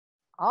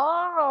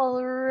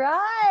All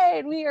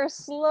right, we are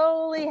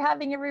slowly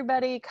having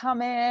everybody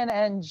come in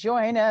and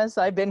join us.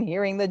 I've been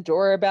hearing the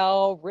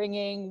doorbell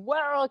ringing.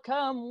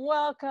 Welcome,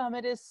 welcome.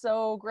 It is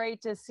so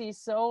great to see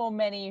so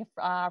many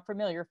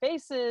familiar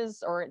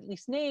faces, or at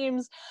least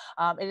names.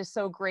 It is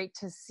so great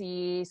to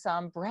see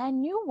some brand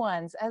new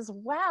ones as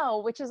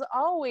well, which is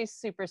always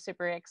super,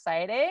 super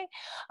exciting.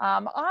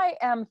 I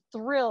am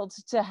thrilled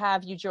to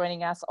have you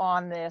joining us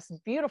on this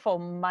beautiful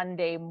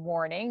Monday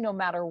morning, no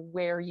matter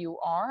where you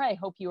are. I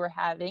hope you are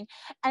having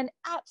an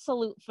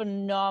absolute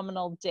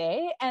phenomenal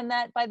day, and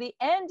that by the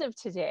end of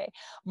today,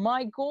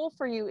 my goal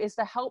for you is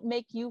to help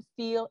make you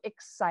feel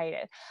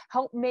excited,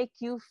 help make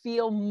you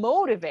feel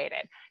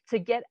motivated to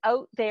get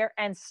out there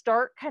and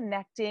start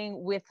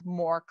connecting with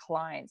more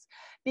clients.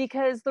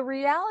 Because the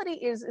reality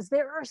is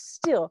there are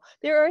still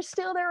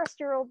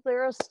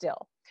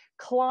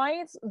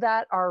clients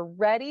that are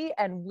ready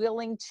and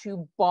willing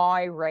to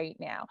buy right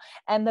now.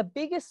 And the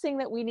biggest thing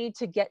that we need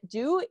to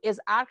do is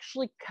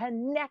actually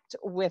connect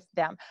with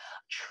them.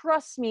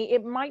 Trust me,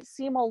 it might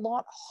seem a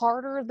lot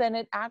harder than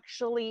it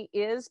actually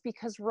is,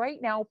 because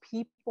right now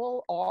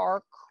people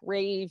are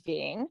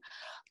craving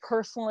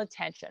personal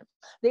attention.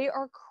 They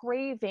are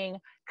craving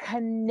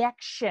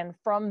connection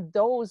from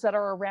those that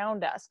are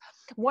around us.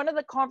 One of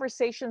the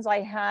conversations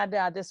I had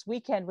this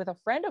weekend with a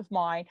friend of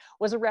mine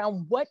was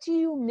around, what do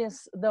you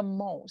miss the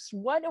most?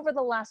 What over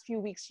the last few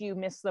weeks do you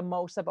miss the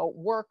most about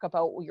work,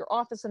 about your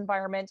office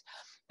environment?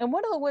 And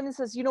one of the women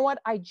says, you know what?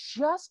 I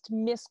just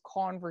miss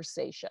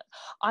conversation.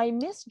 I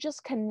miss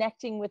just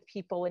connecting with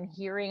people and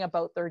hearing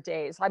about their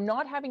days. I'm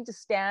not having to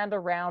stand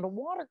around a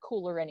water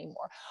cooler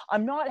anymore.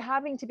 I'm not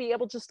having to be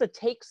able just to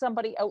take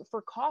somebody out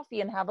for coffee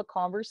and have a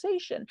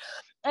conversation.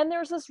 And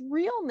there's this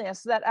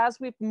realness that as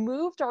we've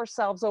moved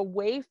ourselves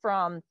away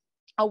from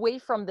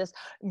this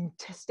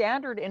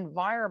standard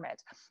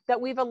environment, that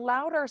we've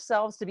allowed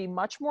ourselves to be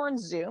much more in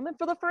Zoom. And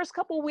for the first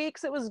couple of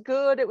weeks, it was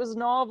good. It was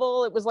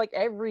novel. It was like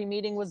every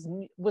meeting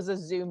was a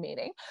Zoom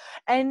meeting.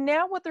 And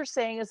now what they're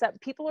saying is that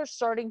people are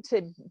starting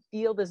to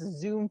feel this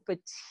Zoom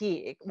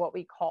fatigue, what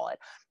we call it,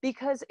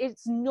 because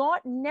it's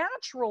not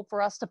natural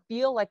for us to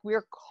feel like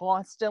we're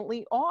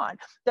constantly on,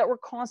 that we're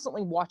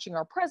constantly watching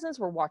our presence,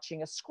 we're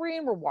watching a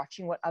screen, we're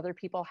watching what other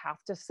people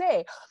have to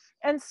say.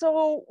 And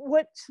so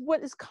what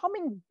is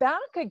coming back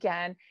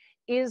again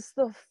is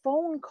the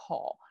phone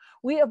call.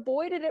 We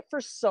avoided it for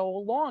so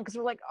long because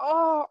we're like,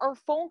 oh, are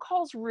phone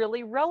calls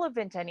really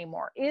relevant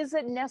anymore? Is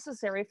it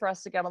necessary for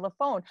us to get on the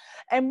phone?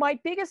 And my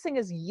biggest thing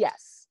is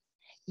yes.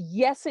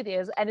 Yes, it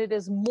is. And it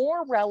is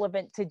more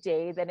relevant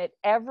today than it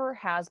ever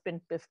has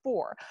been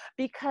before,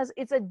 because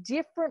it's a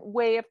different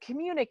way of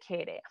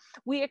communicating.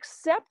 We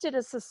accepted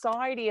as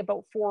society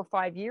about 4 or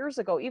 5 years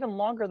ago, even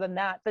longer than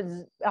that,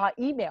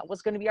 email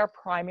was going to be our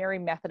primary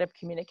method of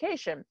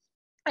communication.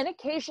 And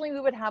occasionally we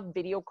would have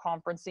video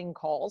conferencing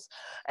calls,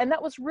 and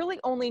that was really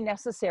only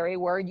necessary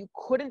where you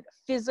couldn't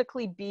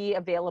physically be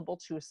available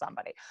to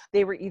somebody.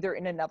 They were either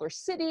in another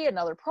city,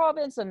 another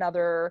province,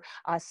 another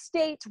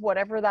state,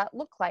 whatever that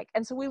looked like.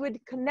 And so we would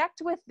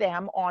connect with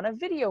them on a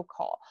video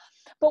call.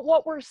 But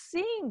what we're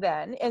seeing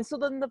then, and so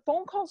then the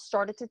phone calls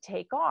started to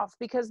take off,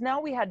 because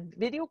now we had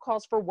video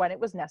calls for when it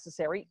was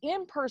necessary,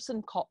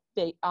 in-person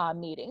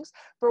meetings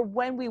for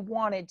when we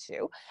wanted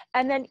to,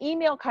 and then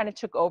email kind of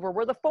took over,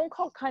 where the phone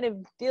call kind of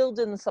filled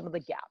in some of the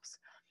gaps.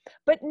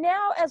 But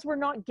now, as we're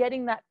not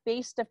getting that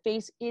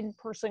face-to-face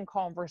in-person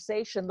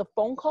conversation, the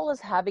phone call is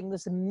having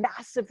this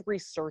massive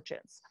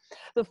resurgence.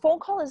 The phone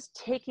call is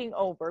taking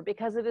over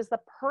because it is the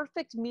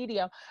perfect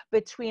medium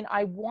between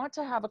I want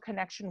to have a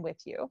connection with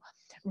you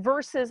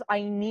versus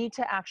I need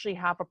to actually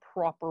have a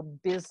proper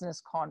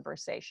business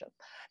conversation.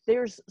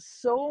 There's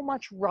so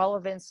much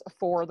relevance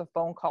for the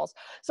phone calls.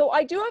 So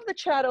I do have the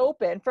chat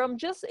open from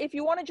just, if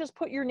you want to just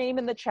put your name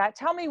in the chat,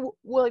 tell me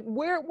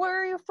where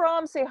are you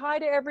from? Say hi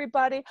to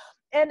everybody.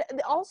 And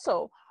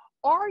also,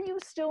 are you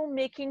still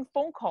making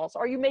phone calls?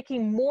 Are you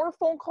making more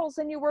phone calls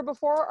than you were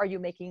before? Are you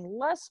making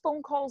less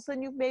phone calls than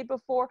you've made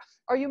before?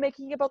 Are you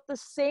making about the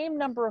same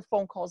number of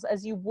phone calls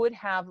as you would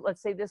have,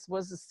 let's say this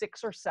was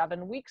 6 or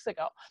 7 weeks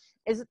ago?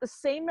 Is it the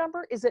same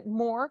number? Is it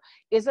more?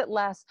 Is it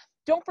less?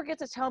 Don't forget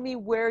to tell me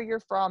where you're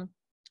from.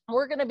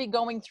 We're going to be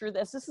going through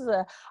this. This is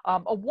a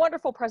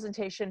wonderful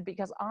presentation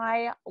because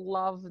I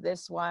love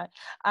this one.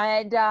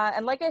 And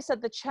like I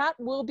said, the chat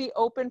will be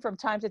open from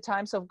time to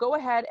time. So go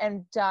ahead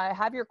and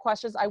have your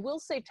questions. I will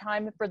save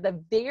time for the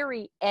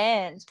very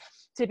end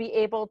to be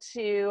able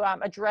to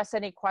address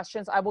any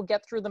questions. I will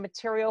get through the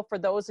material. For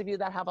those of you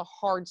that have a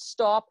hard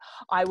stop,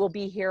 I will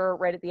be here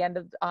right at the end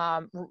of,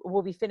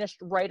 we'll be finished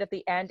right at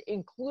the end,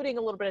 including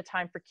a little bit of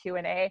time for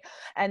Q&A.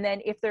 And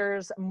then if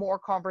there's more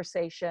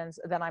conversations,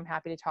 then I'm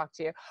happy to talk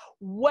to you.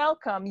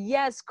 Welcome.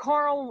 Yes,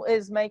 Carl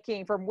is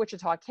making from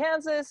Wichita,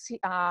 Kansas.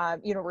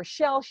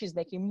 Rochelle, she's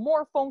making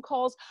more phone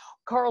calls.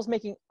 Carl's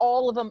making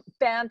all of them.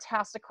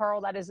 Fantastic, Carl.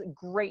 That is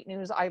great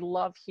news. I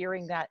love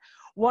hearing that.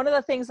 One of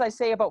the things I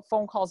say about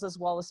phone calls as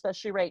well,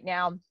 especially right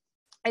now,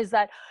 is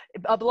that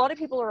a lot of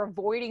people are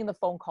avoiding the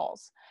phone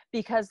calls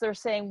because they're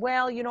saying,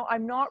 well,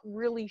 I'm not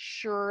really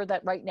sure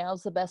that right now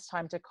is the best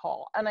time to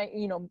call. And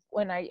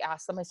when I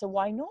asked them, I said,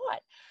 why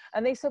not?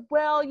 And they said,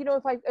 well,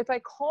 if I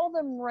call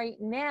them right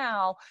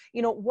now,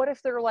 what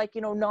if they're like,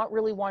 not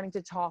really wanting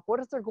to talk? What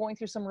if they're going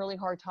through some really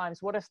hard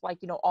times? What if like,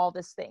 all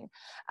this thing?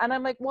 And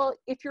I'm like, well,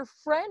 if your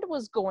friend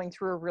was going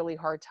through a really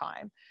hard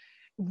time,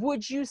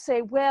 would you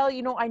say, well,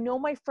 I know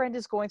my friend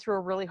is going through a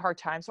really hard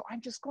time, so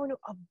I'm just going to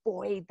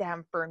avoid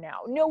them for now?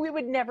 No, we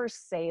would never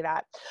say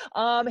that.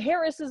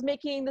 Harris is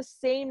making the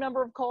same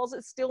number of calls.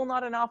 It's still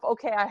not enough.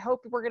 Okay, I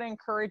hope we're going to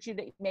encourage you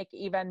to make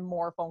even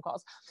more phone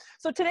calls.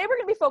 So today we're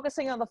going to be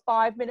focusing on the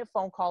 5-minute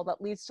phone call that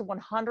leads to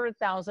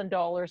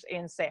 $100,000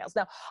 in sales.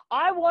 Now,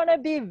 I want to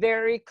be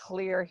very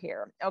clear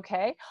here,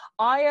 okay?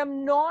 I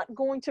am not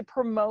going to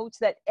promote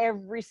that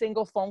every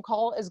single phone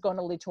call is going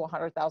to lead to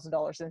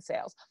 $100,000 in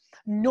sales,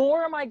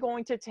 nor am I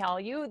going to tell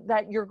you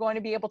that you're going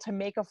to be able to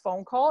make a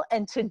phone call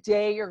and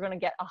today you're going to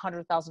get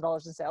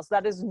 $100,000 in sales.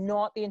 That is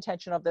not the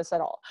intention of this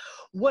at all.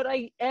 What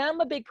I am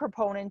a big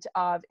proponent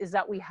of is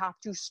that we have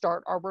to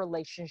start our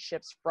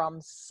relationships from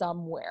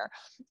somewhere.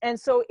 And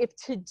so if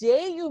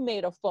today you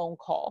made a phone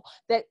call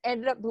that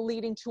ended up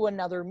leading to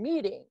another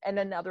meeting and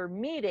another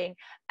meeting,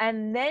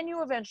 and then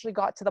you eventually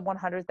got to the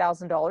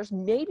 $100,000,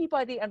 maybe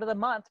by the end of the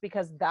month,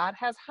 because that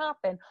has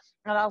happened,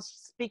 and I'll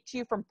speak to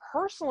you from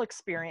personal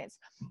experience.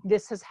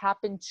 This has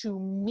happened to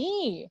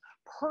me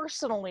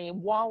personally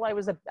while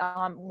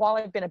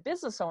I've been a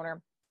business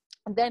owner.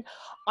 And then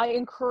I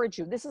encourage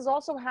you. This has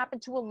also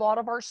happened to a lot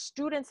of our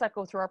students that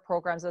go through our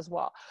programs as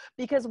well.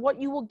 Because what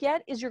you will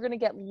get is you're going to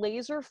get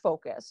laser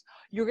focus.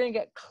 You're going to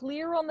get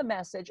clear on the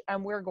message,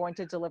 and we're going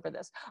to deliver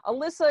this.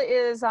 Alyssa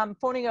is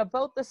phoning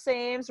about the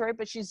same, right?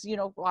 But she's,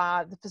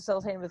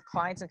 facilitating with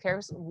clients and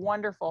carers.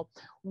 Wonderful,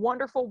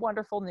 wonderful,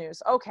 wonderful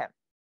news. Okay.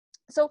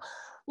 So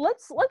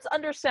let's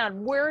understand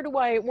where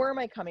am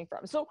I coming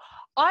from? So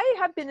I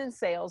have been in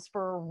sales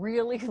for a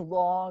really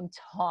long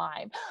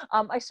time.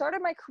 I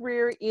started my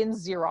career in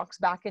Xerox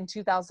back in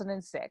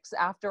 2006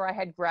 after I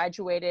had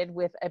graduated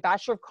with a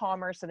Bachelor of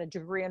Commerce and a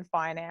degree in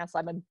finance.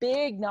 I'm a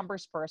big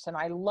numbers person.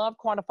 I love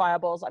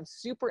quantifiables. I'm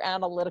super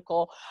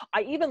analytical.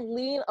 I even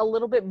lean a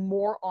little bit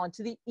more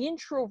onto the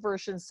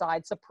introversion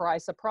side.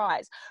 Surprise,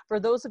 surprise. For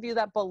those of you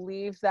that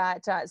believe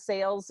that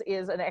sales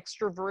is an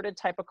extroverted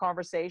type of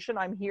conversation,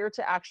 I'm here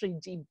to actually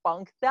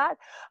debunk that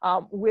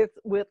with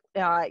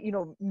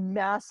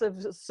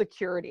massive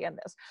security in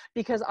this,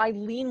 because I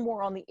lean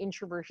more on the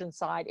introversion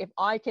side. If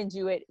I can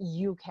do it,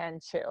 you can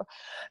too.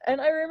 And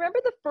I remember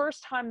the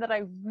first time that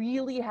I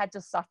really had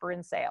to suffer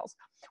in sales,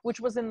 which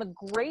was in the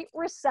Great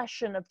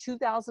Recession of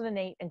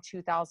 2008 and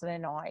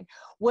 2009,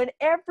 when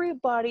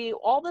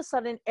all of a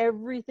sudden,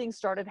 everything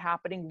started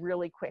happening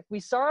really quick.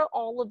 We saw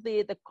all of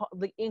the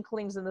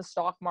inklings in the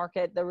stock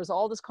market. There was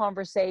all this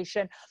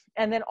conversation.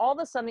 And then all of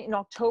a sudden, in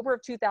October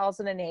of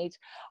 2008,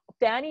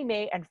 Fannie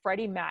Mae and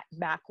Freddie Mac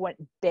went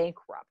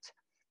bankrupt.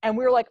 And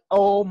we were like,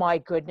 oh my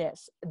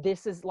goodness,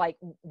 this is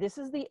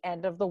the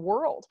end of the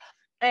world.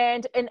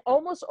 And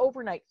almost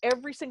overnight,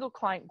 every single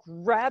client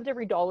grabbed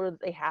every dollar that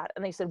they had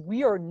and they said,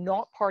 we are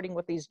not parting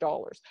with these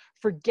dollars.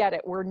 Forget it.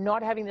 We're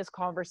not having this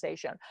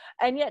conversation.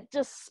 And yet,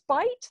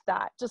 despite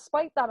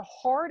that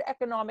hard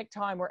economic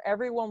time where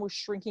everyone was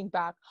shrinking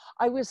back,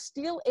 I was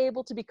still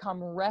able to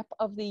become Rep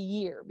of the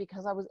Year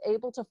because I was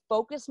able to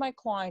focus my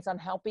clients on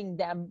helping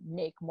them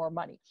make more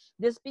money.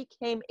 This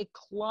became a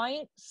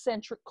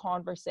client-centric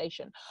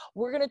conversation.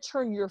 We're going to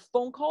turn your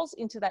phone calls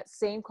into that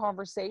same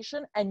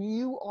conversation, and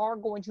you are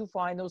going to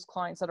find those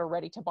clients that are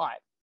ready to buy.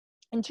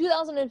 In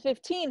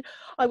 2015,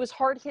 I was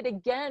hard hit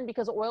again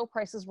because oil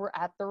prices were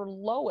at their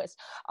lowest,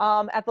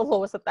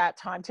 at that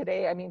time.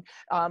 Today,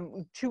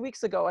 2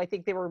 weeks ago, I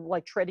think they were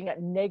like trading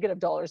at negative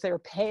dollars. They were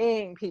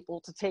paying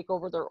people to take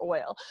over their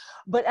oil.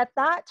 But at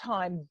that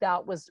time,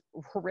 that was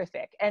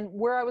horrific. And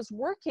where I was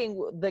working,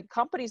 the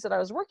companies that I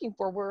was working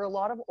for were a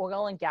lot of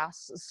oil and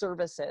gas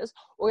services,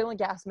 oil and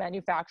gas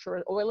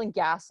manufacturers, oil and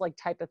gas like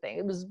type of thing.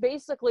 It was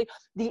basically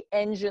the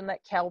engine that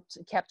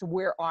kept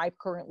where I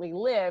currently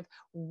live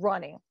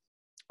running.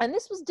 And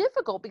this was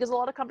difficult because a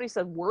lot of companies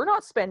said, we're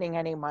not spending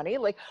any money,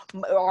 like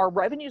our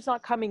revenue's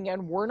not coming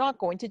in, we're not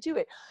going to do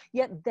it.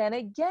 Yet then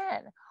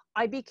again,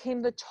 I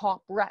became the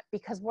top rep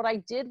because what I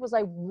did was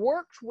I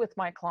worked with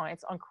my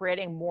clients on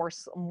creating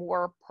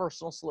more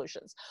personal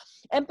solutions.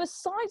 And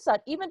besides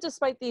that, even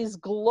despite these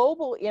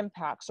global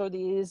impacts or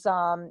these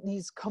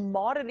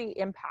commodity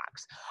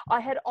impacts, I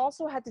had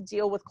also had to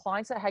deal with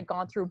clients that had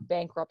gone through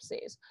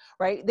bankruptcies,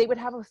 right? They would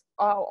have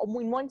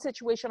in one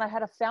situation, I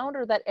had a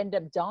founder that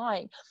ended up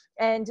dying,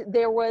 and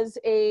there was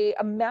a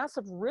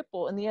massive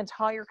ripple in the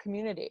entire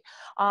community.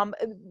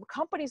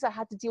 Companies that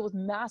had to deal with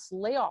mass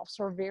layoffs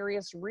for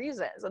various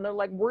reasons. And they're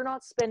like, we're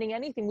not spending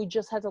anything. We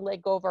just had to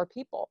let go of our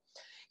people.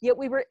 Yet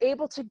we were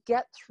able to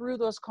get through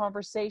those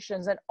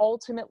conversations and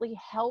ultimately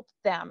help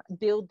them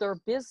build their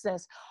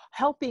business,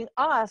 helping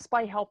us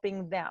by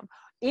helping them.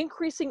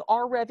 Increasing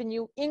our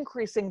revenue,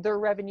 increasing their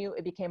revenue.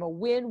 It became a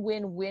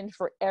win-win-win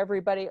for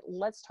everybody.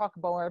 Let's talk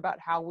more about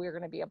how we're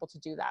going to be able to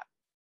do that.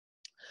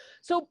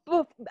 So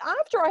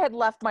after I had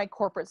left my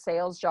corporate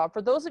sales job,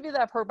 for those of you that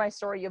have heard my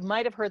story, you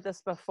might have heard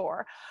this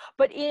before,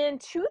 but in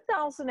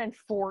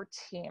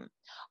 2014,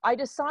 I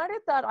decided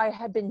that I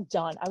had been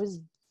done. I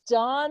was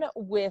done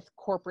with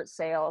corporate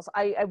sales.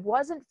 I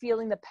wasn't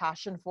feeling the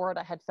passion for it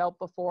I had felt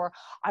before.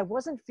 I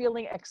wasn't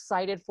feeling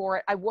excited for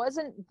it. I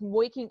wasn't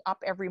waking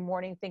up every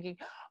morning thinking,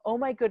 oh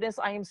my goodness,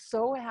 I am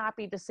so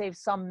happy to save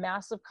some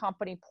massive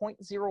company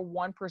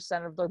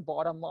 0.01% of their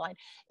bottom line.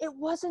 It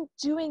wasn't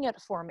doing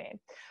it for me.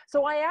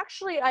 So I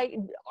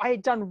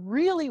had done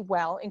really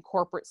well in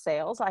corporate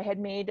sales. I had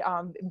made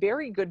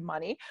very good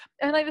money.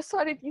 And I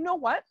decided, you know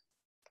what?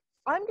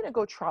 I'm going to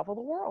go travel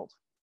the world.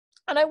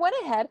 And I went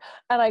ahead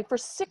and for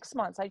 6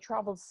 months, I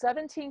traveled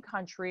 17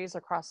 countries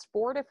across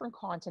 4 different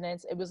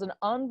continents. It was an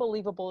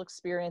unbelievable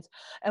experience.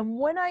 And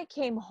when I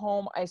came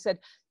home, I said,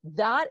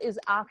 that is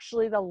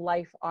actually the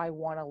life I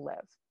want to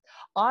live.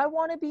 I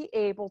want to be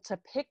able to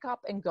pick up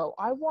and go.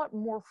 I want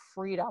more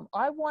freedom.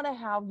 I want to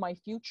have my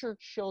future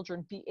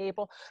children be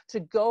able to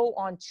go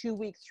on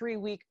 2-week,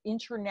 3-week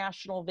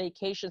international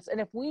vacations.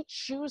 And if we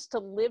choose to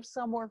live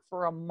somewhere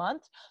for a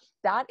month,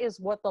 that is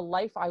what the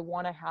life I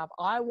want to have.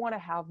 I want to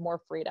have more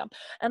freedom.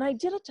 And I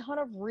did a ton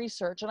of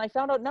research and I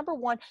found out, number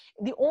one,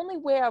 the only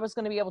way I was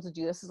going to be able to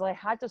do this is I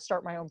had to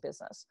start my own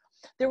business.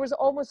 There was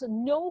almost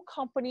no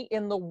company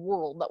in the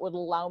world that would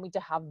allow me to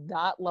have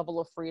that level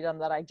of freedom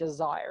that I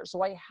desire.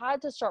 So I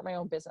had to start my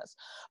own business.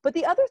 But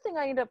the other thing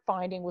I ended up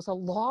finding was a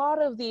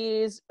lot of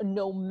these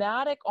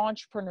nomadic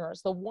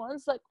entrepreneurs, the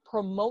ones that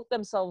promote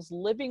themselves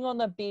living on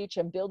the beach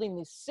and building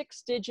these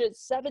 6-digit,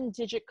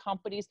 7-digit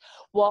companies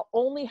while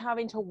only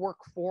having to work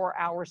 4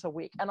 hours a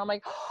week. And I'm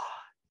like, oh,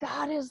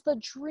 that is the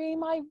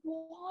dream I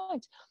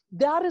want.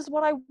 That is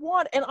what I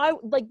want. And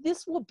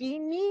this will be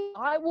me.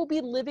 I will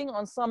be living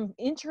on some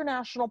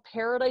international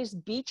paradise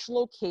beach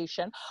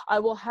location. I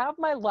will have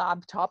my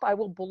laptop. I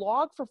will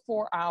blog for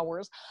 4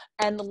 hours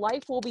and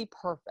life will be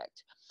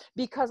perfect.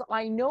 Because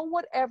I know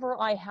whatever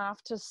I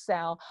have to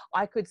sell,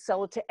 I could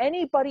sell it to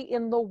anybody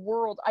in the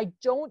world. I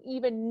don't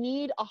even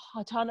need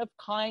a ton of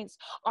clients.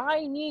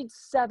 I need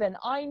 7,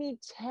 I need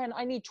 10,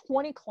 I need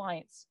 20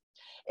 clients.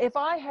 If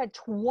I had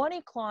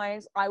 20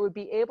 clients, I would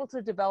be able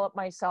to develop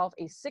myself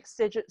a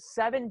 6-digit,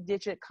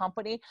 7-digit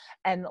company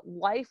and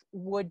life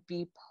would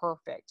be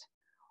perfect.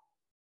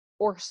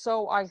 Or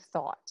so I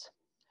thought.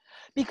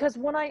 Because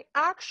when I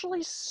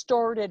actually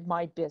started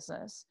my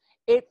business,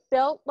 it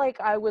felt like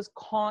I was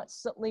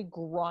constantly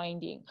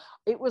grinding.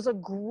 It was a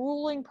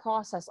grueling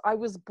process. I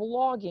was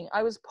blogging.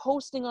 I was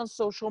posting on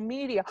social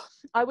media.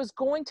 I was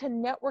going to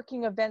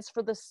networking events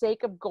for the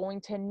sake of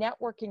going to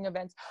networking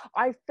events.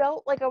 I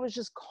felt like I was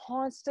just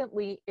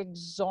constantly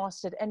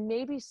exhausted. And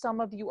maybe some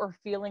of you are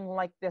feeling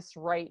like this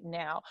right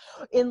now,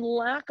 in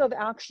lack of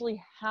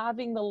actually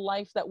having the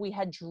life that we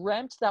had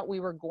dreamt that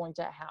we were going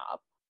to have.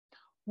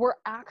 We're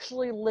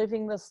actually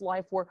living this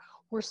life where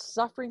we're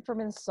suffering from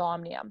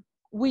insomnia.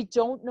 We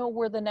don't know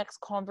where the next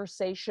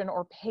conversation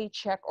or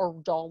paycheck or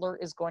dollar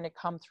is going to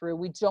come through.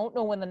 We don't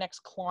know when the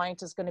next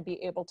client is going to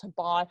be able to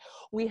buy.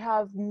 We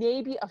have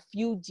maybe a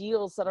few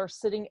deals that are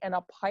sitting in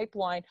a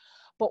pipeline,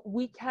 but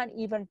we can't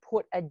even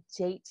put a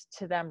date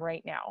to them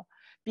right now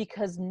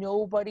because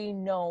nobody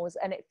knows.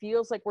 And it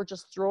feels like we're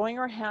just throwing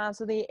our hands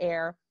in the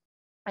air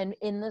and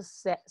in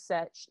this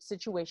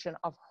situation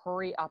of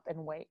hurry up and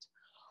wait.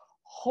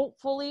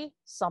 Hopefully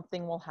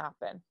something will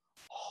happen.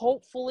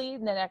 Hopefully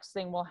the next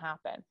thing will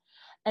happen.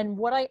 And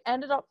what I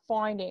ended up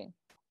finding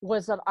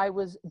was that I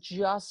was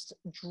just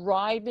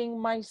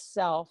driving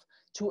myself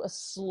to a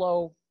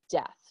slow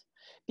death.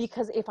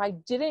 Because if I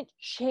didn't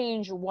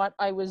change what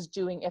I was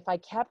doing, if I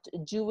kept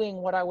doing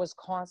what I was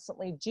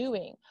constantly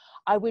doing,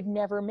 I would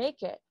never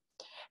make it.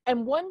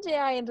 And one day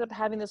I ended up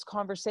having this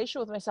conversation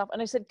with myself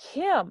and I said,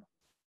 Kim,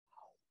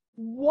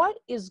 what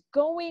is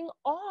going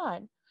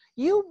on?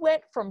 You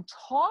went from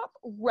top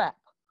rep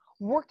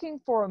working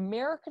for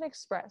American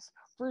Express,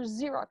 for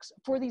Xerox,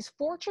 for these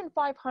Fortune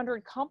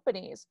 500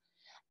 companies,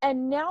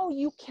 and now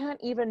you can't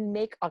even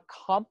make a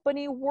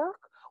company work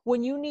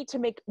when you need to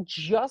make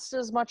just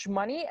as much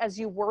money as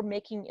you were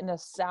making in a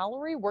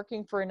salary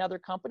working for another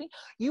company.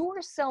 You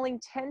were selling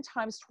 10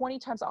 times, 20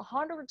 times,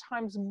 100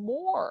 times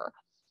more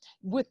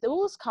with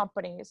those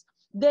companies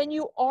than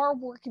you are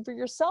working for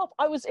yourself.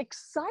 I was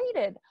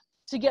excited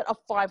to get a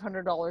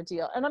 $500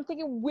 deal. And I'm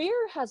thinking,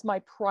 where has my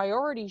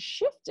priority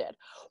shifted?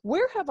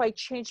 Where have I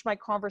changed my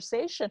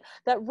conversation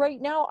that right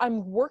now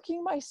I'm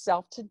working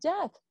myself to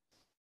death?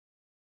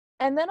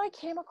 And then I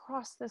came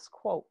across this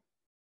quote: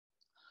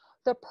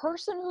 the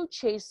person who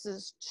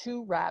chases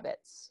 2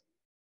 rabbits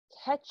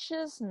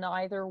catches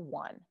neither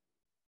one.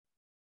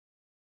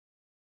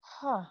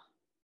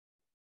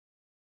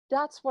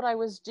 That's what I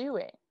was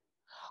doing.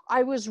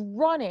 I was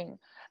running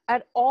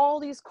at all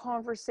these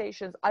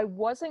conversations. I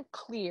wasn't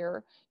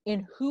clear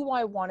in who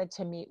I wanted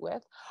to meet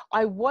with.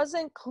 I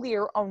wasn't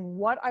clear on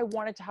what I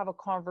wanted to have a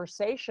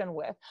conversation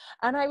with.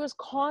 And I was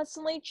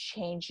constantly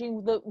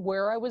changing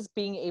where I was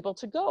being able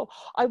to go.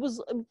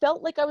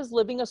 Felt like I was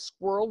living a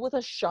squirrel with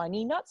a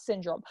shiny nut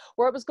syndrome,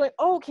 where I was going,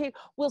 oh, okay,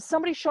 well,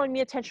 somebody's showing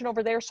me attention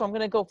over there, so I'm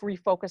going to go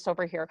refocus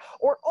over here.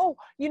 Or, oh,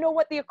 you know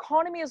what? The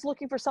economy is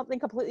looking for something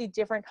completely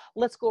different.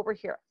 Let's go over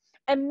here.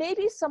 And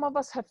maybe some of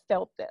us have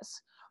felt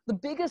this. The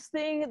biggest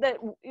thing that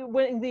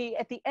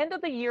at the end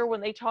of the year,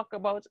 when they talk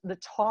about the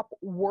top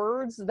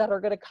words that are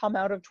going to come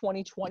out of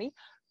 2020,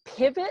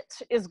 pivot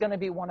is going to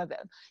be one of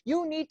them.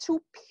 You need to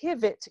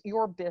pivot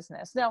your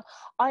business. Now,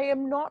 I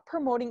am not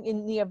promoting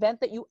in the event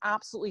that you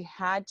absolutely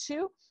had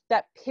to,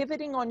 that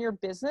pivoting on your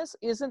business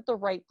isn't the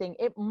right thing.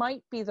 It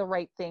might be the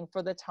right thing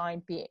for the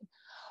time being.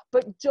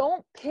 But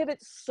don't pivot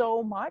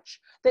so much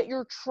that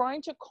you're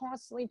trying to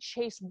constantly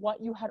chase what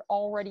you had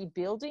already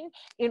building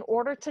in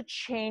order to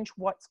change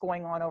what's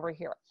going on over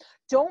here.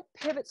 Don't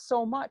pivot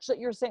so much that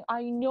you're saying,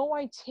 I know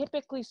I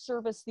typically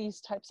service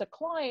these types of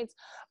clients,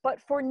 but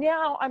for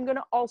now, I'm going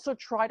to also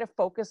try to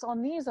focus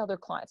on these other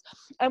clients.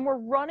 And we're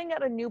running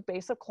at a new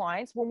base of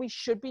clients when we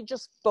should be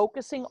just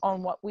focusing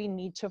on what we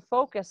need to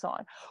focus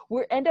on.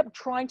 We end up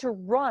trying to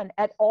run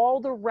at all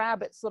the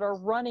rabbits that are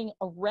running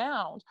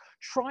around,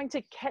 trying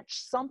to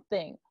catch something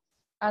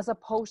as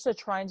opposed to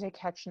trying to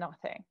catch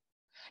nothing.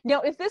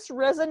 Now, if this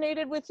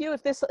resonated with you,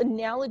 if this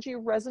analogy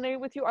resonated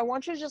with you, I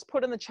want you to just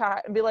put in the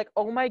chat and be like,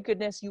 oh my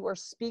goodness, you are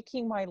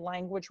speaking my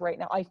language right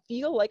now. I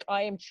feel like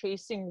I am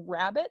chasing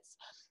rabbits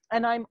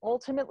and I'm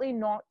ultimately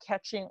not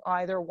catching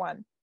either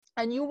one.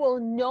 And you will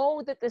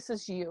know that this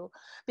is you,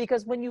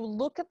 because when you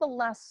look at the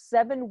last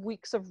 7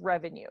 weeks of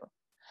revenue,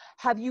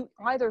 have you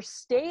either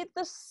stayed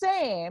the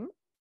same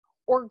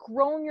or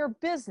grown your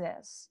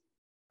business,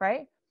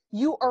 right?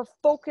 You are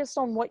focused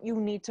on what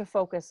you need to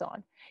focus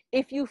on.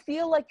 If you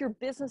feel like your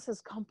business has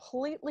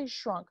completely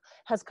shrunk,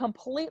 has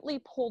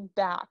completely pulled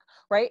back,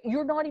 right?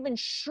 You're not even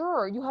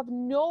sure. You have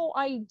no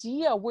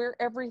idea where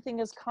everything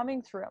is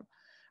coming from,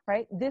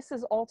 right? This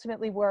is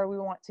ultimately where we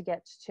want to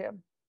get to.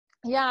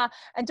 Yeah,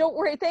 and don't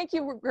worry. Thank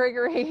you,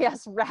 Gregory.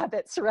 Yes,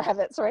 rabbits,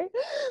 right?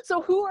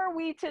 So who are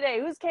we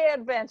today? Who's K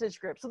Advantage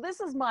Group? So this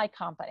is my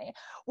company.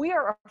 We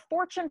are a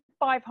Fortune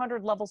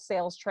 500 level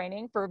sales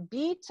training for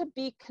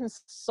B2B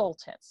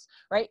consultants,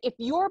 right? If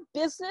your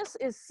business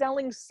is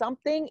selling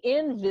something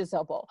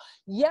invisible,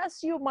 yes,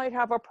 you might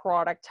have a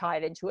product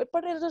tied into it,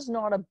 but it is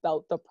not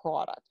about the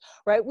product,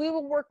 right? We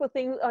will work with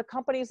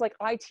companies like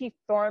IT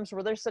firms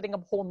where they're setting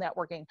up whole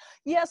networking.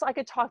 Yes, I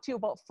could talk to you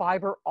about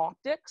fiber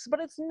optics, but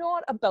it's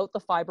not about the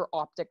fiber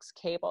optics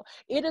cable.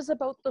 It is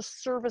about the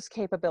service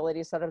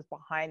capabilities that are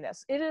behind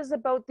this. It is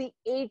about the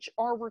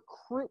HR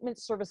recruitment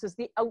services,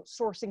 the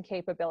outsourcing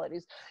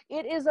capabilities.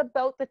 It is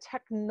about the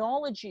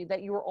technology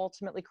that you are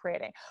ultimately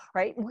creating,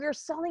 right? We're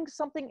selling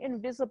something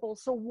invisible.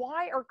 So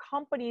why are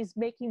companies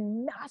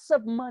making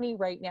massive money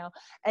right now?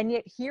 And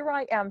yet here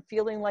I am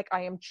feeling like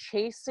I am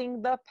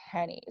chasing the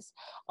pennies.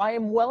 I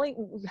am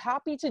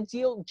happy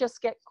to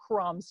just get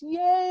crumbs.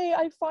 Yay,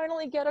 I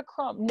finally get a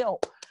crumb.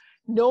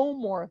 No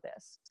more of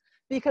this.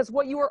 Because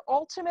what you are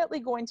ultimately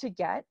going to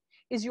get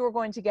is you are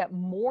going to get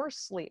more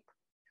sleep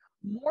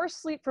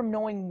from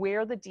knowing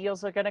where the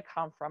deals are going to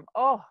come from.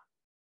 Oh,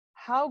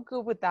 how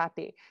good would that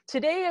be?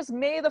 Today is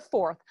May the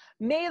 4th.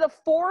 May the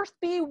 4th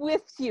be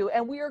with you.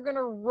 And we are going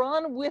to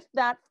run with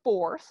that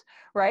 4th,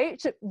 right?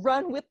 To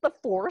run with the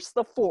force,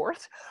 the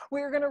 4th.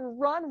 We're going to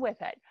run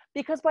with it.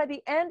 Because by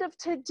the end of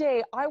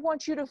today, I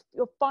want you to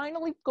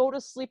finally go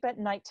to sleep at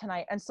night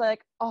tonight and say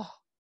like, oh,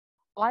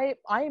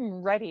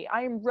 I'm ready.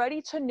 I am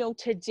ready to know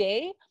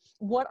today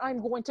what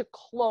I'm going to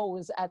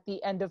close at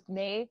the end of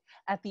May,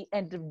 at the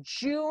end of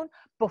June,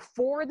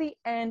 before the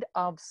end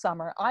of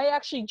summer. I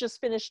actually just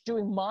finished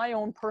doing my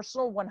own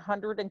personal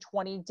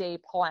 120-day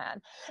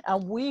plan.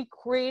 And we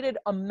created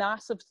a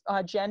massive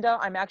agenda.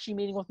 I'm actually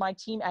meeting with my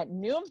team at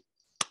noon,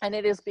 and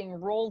it is being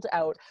rolled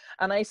out.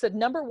 And I said,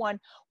 number one,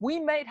 we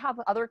might have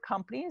other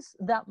companies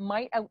that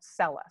might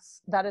outsell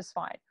us. That is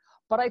fine.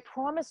 But I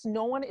promise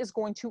no one is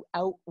going to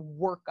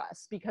outwork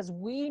us, because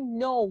we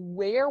know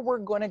where we're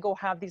going to go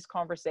have these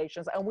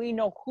conversations, and we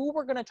know who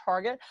we're going to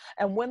target.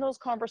 And when those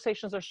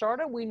conversations are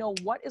started, we know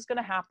what is going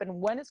to happen,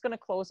 when it's going to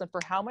close, and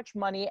for how much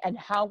money, and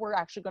how we're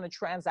actually going to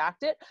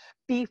transact it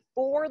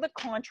before the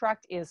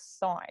contract is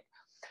signed.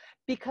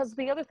 Because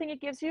the other thing it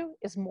gives you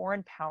is more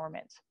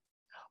empowerment.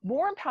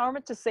 More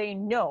empowerment to say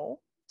no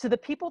to the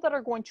people that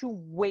are going to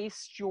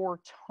waste your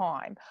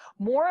time.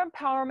 More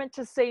empowerment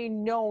to say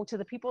no to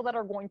the people that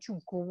are going to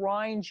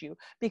grind you,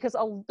 because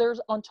there's,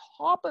 on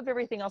top of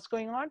everything else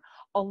going on,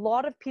 a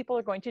lot of people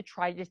are going to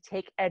try to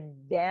take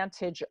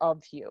advantage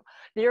of you.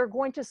 They're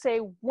going to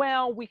say,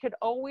 well, we could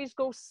always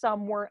go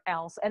somewhere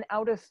else. And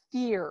out of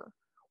fear,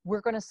 we're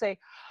going to say,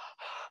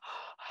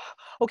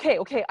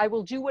 okay, I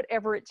will do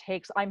whatever it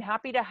takes. I'm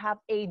happy to have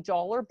a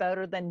dollar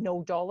better than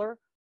no dollar.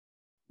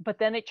 But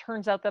then it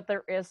turns out that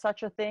there is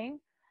such a thing,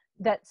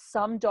 that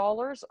some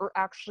dollars are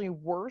actually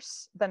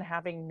worse than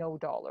having no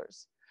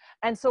dollars.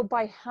 And so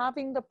by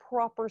having the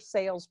proper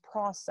sales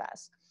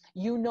process,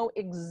 you know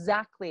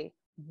exactly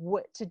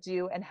what to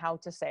do and how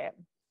to say it.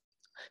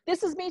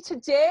 This is me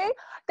today.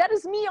 That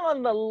is me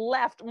on the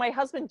left. My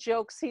husband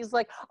jokes, he's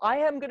like, I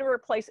am going to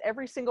replace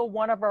every single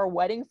one of our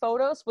wedding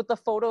photos with the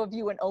photo of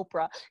you and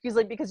Oprah. He's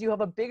like, because you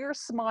have a bigger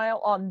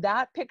smile on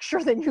that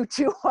picture than you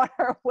do on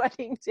our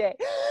wedding day.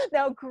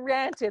 Now,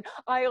 granted,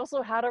 I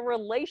also had a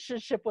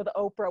relationship with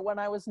Oprah when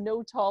I was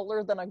no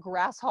taller than a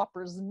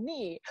grasshopper's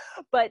knee.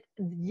 But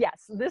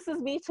yes, this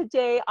is me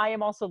today. I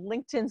am also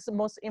LinkedIn's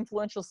most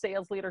influential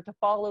sales leader to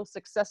follow,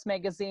 Success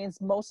Magazine's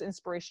most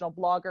inspirational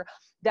blogger.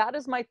 That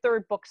is my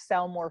third book,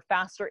 Sell More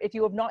Faster. If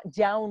you have not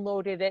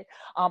downloaded it,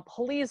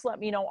 please let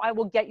me know. I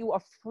will get you a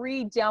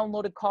free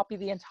downloaded copy,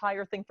 the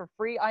entire thing for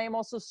free. I am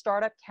also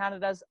Startup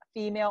Canada's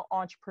Female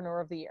Entrepreneur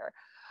of the Year.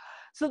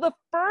 So the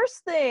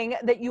first thing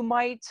that you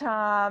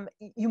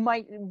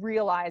might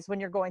realize when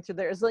you're going through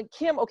there is like,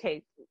 Kim,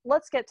 okay,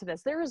 let's get to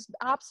this. There is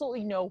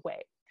absolutely no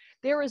way.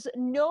 There is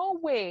no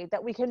way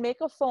that we can make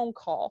a phone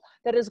call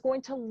that is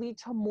going to lead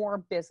to more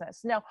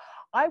business. Now,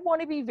 I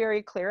want to be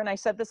very clear, and I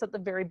said this at the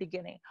very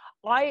beginning.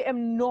 I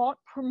am not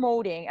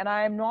promoting and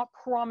I am not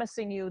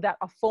promising you that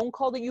a phone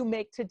call that you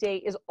make today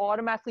is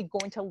automatically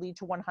going to lead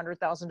to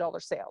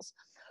 $100,000 sales.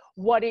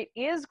 What it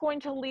is going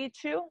to lead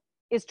to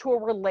is to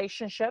a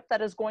relationship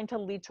that is going to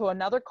lead to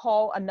another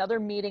call, another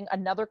meeting,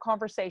 another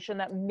conversation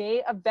that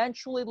may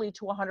eventually lead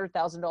to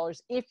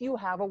 $100,000 if you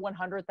have a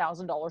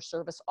 $100,000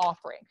 service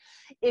offering.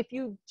 If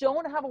you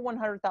don't have a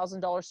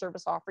 $100,000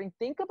 service offering,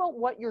 think about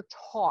what your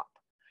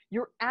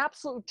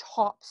absolute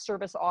top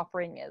service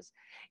offering is.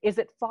 Is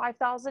it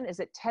 5,000? Is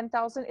it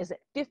 10,000? Is it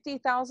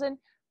 50,000?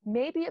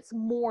 Maybe it's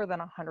more than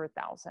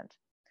 100,000.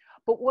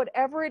 But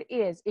whatever it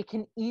is, it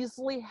can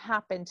easily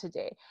happen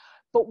today.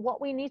 But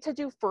what we need to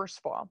do first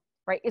of all,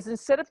 right, is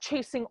instead of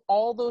chasing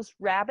all those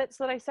rabbits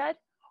that I said,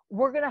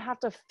 we're going to have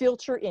to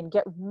filter in,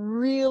 get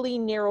really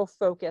narrow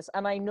focus.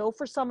 And I know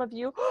for some of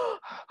you,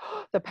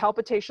 the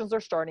palpitations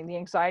are starting, the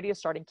anxiety is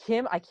starting.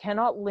 Kim, I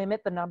cannot limit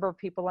the number of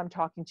people I'm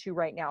talking to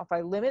right now. If I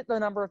limit the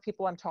number of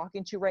people I'm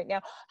talking to right now,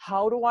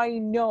 how do I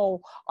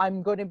know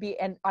I'm going to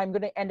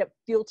end up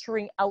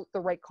filtering out the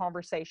right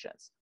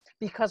conversations?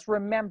 Because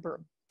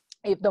remember,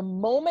 if the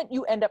moment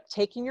you end up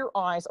taking your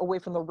eyes away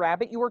from the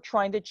rabbit you are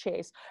trying to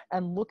chase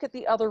and look at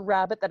the other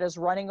rabbit that is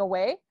running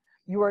away,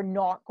 you are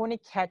not going to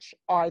catch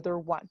either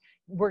one.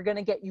 We're going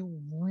to get you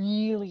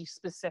really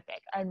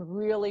specific and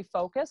really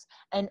focused.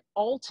 And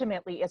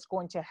ultimately, it's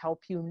going to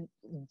help you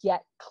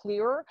get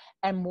clearer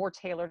and more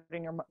tailored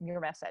in your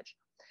message.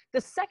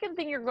 The second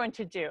thing you're going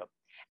to do,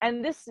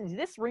 and this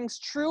rings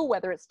true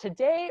whether it's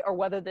today or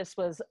whether this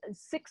was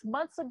 6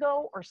 months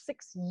ago or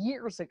 6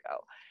 years ago,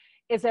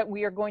 is that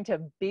we are going to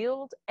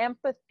build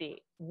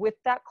empathy with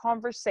that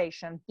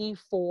conversation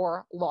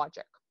before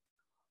logic.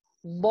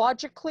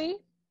 Logically,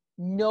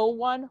 no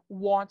one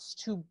wants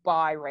to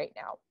buy right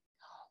now.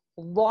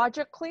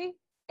 Logically,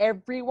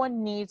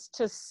 everyone needs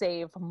to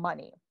save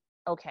money,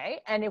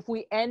 okay? And if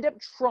we end up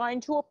trying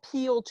to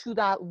appeal to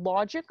that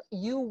logic,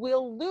 you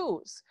will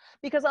lose.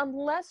 Because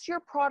unless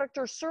your product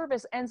or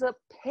service ends up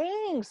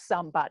paying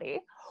somebody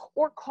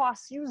or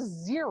costs you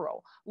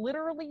zero,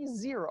 literally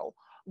zero,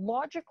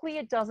 logically,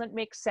 it doesn't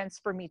make sense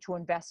for me to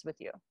invest with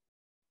you.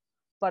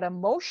 But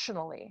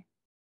emotionally,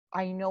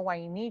 I know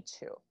I need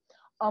to.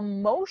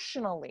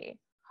 Emotionally,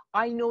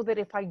 I know that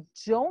if I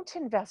don't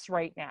invest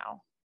right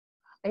now,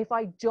 if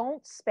I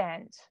don't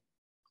spend,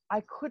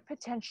 I could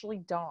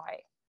potentially die.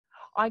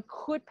 I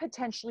could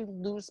potentially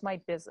lose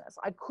my business.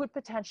 I could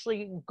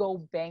potentially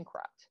go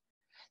bankrupt.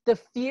 The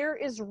fear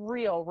is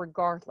real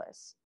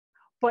regardless.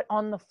 But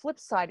on the flip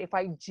side, if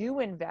I do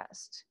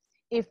invest,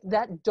 if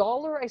that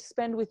dollar I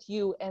spend with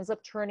you ends up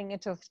turning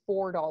into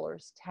 $4,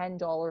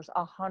 $10,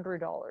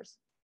 $100,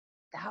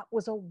 that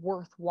was a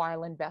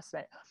worthwhile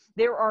investment.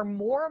 There are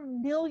more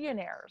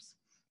millionaires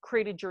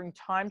created during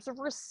times of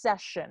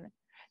recession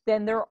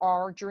than there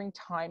are during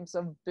times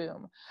of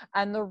boom.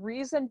 And the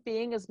reason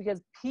being is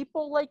because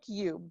people like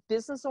you,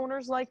 business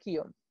owners like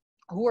you,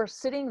 who are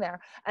sitting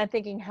there and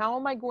thinking, how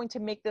am I going to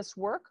make this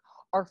work?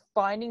 Are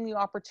finding the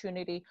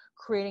opportunity,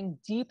 creating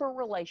deeper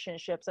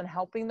relationships and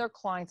helping their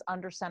clients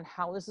understand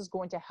how this is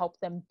going to help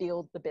them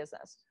build the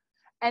business.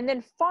 And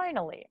then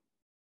finally,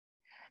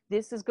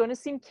 this is going to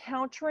seem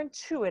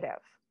counterintuitive,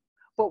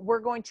 but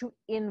we're going to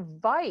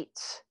invite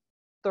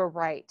the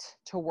right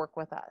to work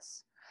with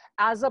us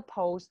as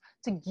opposed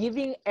to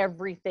giving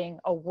everything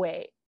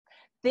away.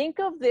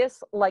 Think of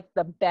this like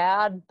the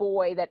bad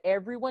boy that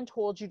everyone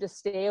told you to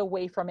stay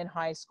away from in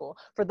high school.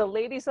 For the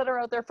ladies that are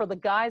out there, for the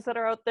guys that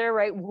are out there,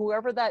 right?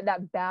 Whoever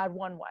that bad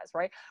one was,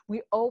 right?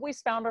 We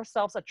always found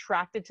ourselves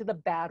attracted to the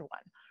bad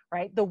one,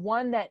 right? The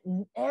one that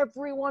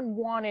everyone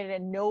wanted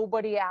and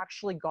nobody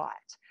actually got,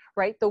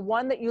 right? The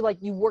one that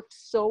you worked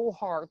so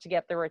hard to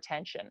get their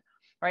attention,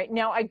 right?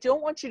 Now, I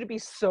don't want you to be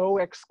so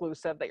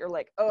exclusive that you're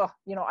like, oh,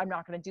 I'm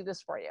not going to do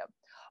this for you.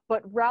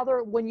 But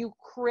rather, when you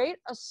create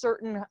a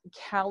certain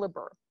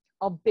caliber,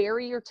 a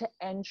barrier to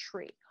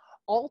entry,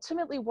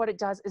 ultimately what it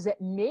does is it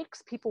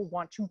makes people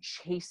want to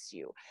chase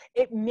you.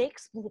 It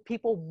makes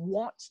people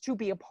want to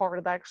be a part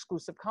of that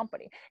exclusive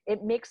company.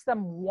 It makes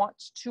them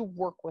want to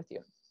work with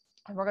you.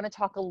 And we're going to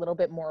talk a little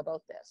bit more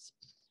about this.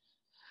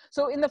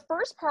 So in the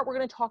first part, we're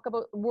going to talk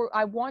about,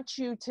 I want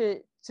you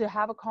to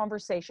have a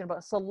conversation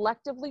about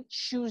selectively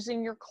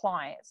choosing your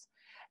clients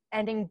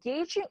and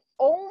engaging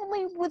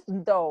only with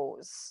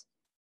those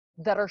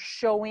that are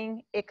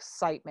showing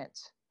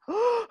excitement.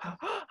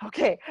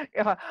 Okay,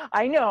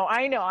 I know.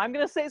 I'm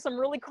going to say some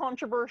really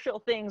controversial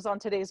things on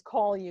today's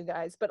call, you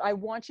guys, but I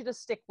want you to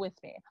stick with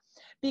me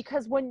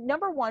because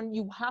number one,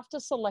 you have to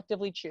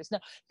selectively choose.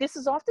 Now, this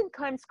is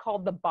oftentimes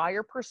called the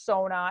buyer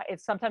persona.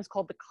 It's sometimes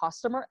called the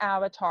customer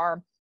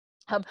avatar.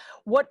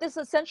 What this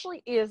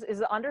essentially is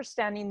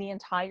understanding the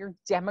entire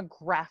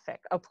demographic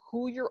of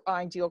who your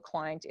ideal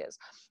client is.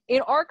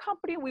 In our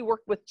company, we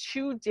work with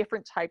two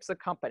different types of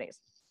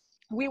companies.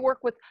 We work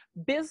with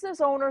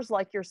business owners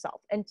like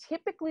yourself, and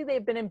typically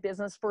they've been in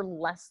business for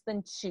less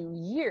than 2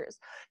 years.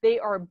 They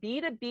are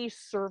B2B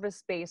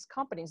service-based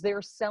companies. They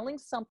are selling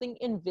something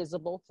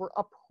invisible for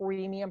a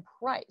premium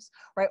price,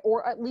 right?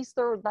 Or at least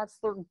that's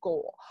their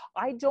goal.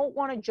 I don't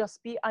want to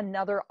just be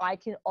another, I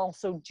can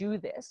also do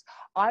this.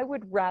 I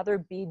would rather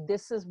be,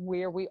 this is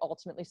where we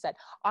ultimately said,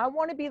 I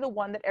want to be the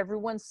one that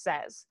everyone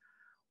says,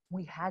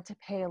 we had to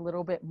pay a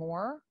little bit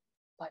more,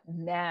 but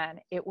man,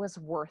 it was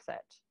worth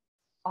it.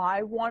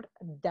 I want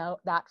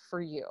that for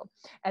you.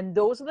 And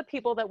those are the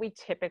people that we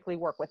typically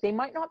work with. They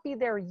might not be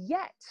there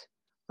yet,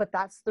 but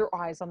that's their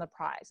eyes on the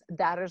prize.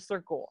 That is their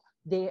goal.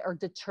 They are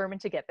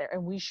determined to get there,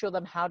 and we show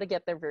them how to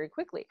get there very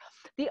quickly.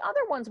 The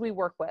other ones we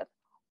work with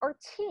are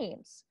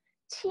teams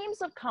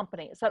of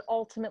companies that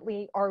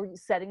ultimately are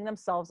setting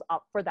themselves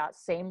up for that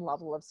same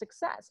level of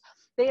success.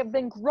 They have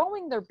been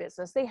growing their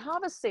business. They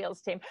have a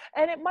sales team,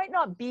 and it might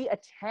not be a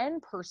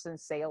 10-person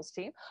sales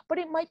team, but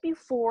it might be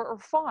 4 or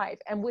 5.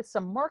 And with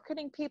some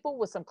marketing people,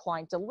 with some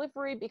client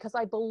delivery, because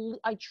I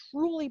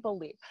truly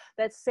believe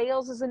that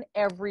sales is an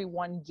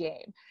everyone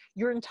game.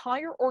 Your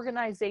entire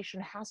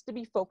organization has to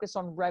be focused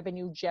on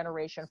revenue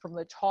generation from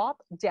the top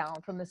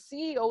down, from the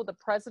CEO, the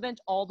president,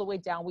 all the way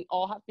down. We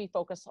all have to be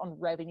focused on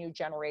revenue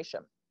generation.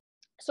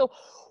 So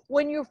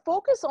when you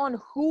focus on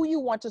who you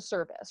want to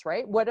service,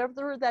 right,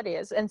 whatever that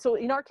is, and so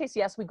in our case,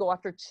 yes, we go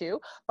after 2,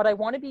 but I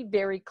want to be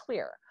very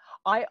clear.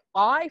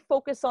 I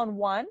focus on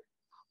one.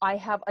 I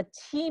have a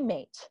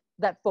teammate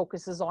that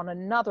focuses on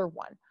another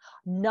one.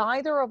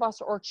 Neither of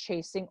us are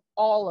chasing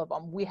all of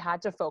them. We had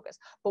to focus.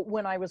 But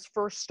when I was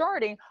first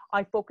starting,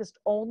 I focused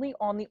only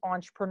on the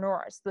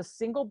entrepreneurs, the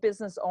single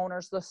business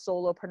owners, the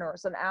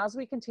solopreneurs. And as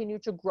we continue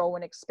to grow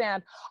and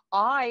expand,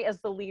 I, as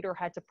the leader,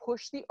 had to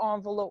push the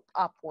envelope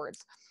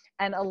upwards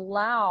and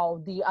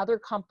allow the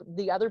other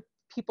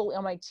people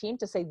on my team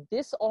to say,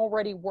 this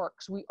already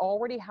works. We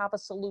already have a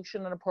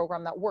solution and a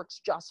program that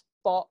works. Just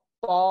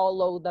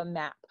follow the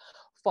map.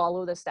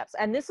 Follow the steps.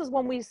 And this is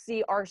when we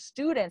see our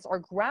students, our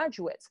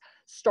graduates,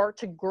 start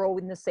to grow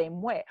in the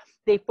same way.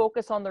 They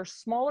focus on their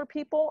smaller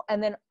people,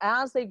 and then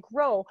as they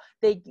grow,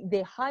 they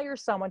hire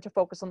someone to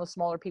focus on the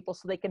smaller people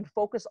so they can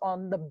focus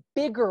on the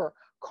bigger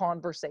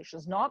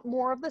conversations, not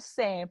more of the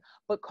same,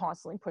 but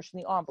constantly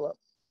pushing the envelope.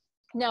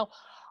 Now,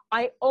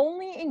 I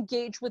only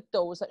engage with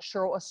those that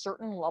show a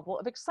certain level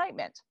of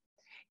excitement.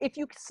 If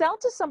you sell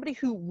to somebody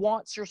who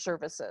wants your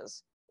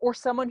services or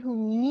someone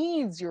who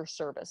needs your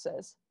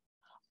services,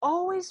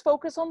 always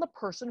focus on the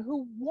person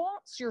who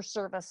wants your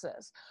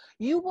services.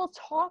 You will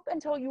talk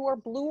until you are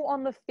blue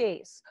on the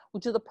face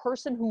to the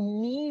person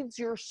who needs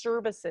your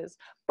services,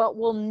 but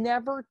will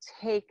never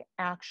take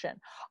action.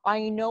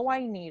 I know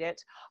I need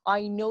it.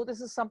 I know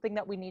this is something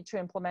that we need to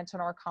implement in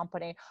our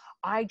company.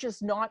 I'm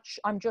just not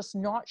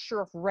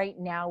sure if right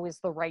now is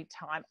the right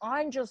time.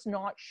 I'm just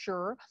not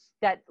sure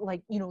that,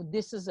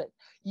 this is it.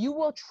 You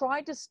will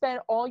try to spend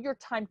all your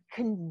time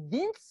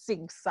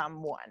convincing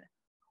someone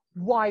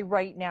why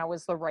right now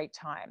is the right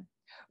time,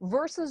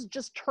 versus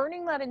just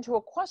turning that into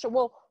a question.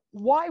 Well,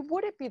 why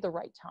would it be the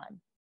right time?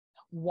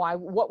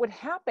 What would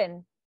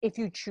happen if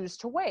you choose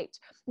to wait?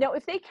 Now,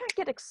 if they can't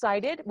get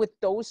excited with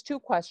those 2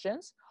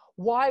 questions,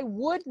 why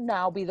would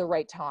now be the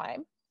right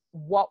time?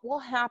 What will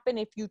happen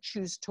if you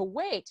choose to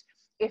wait?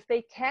 If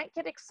they can't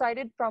get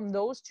excited from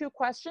those 2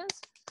 questions,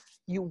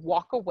 you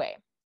walk away.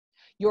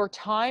 Your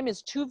time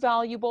is too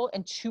valuable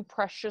and too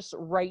precious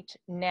right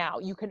now.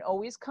 You can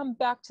always come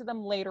back to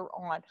them later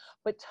on,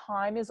 but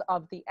time is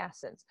of the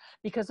essence,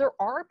 because there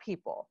are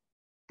people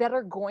that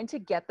are going to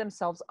get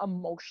themselves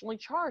emotionally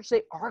charged.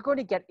 They are going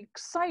to get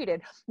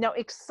excited. Now,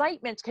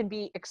 excitement can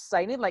be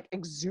excited, like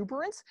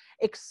exuberance.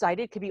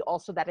 Excited can be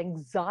also that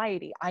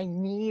anxiety. I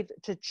need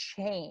to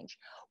change.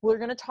 We're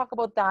going to talk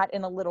about that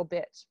in a little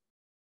bit.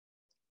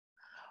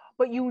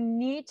 but you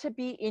need to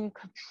be in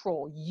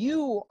control.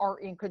 You are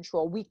in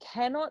control. We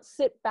cannot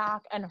sit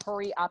back and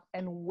hurry up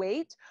and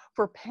wait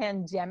for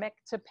pandemic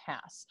to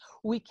pass.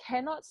 We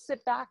cannot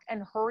sit back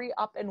and hurry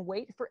up and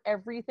wait for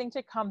everything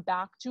to come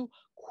back to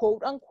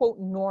quote unquote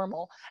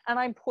normal. And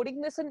I'm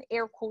putting this in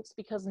air quotes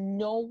because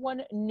no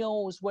one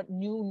knows what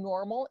new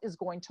normal is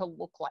going to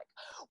look like.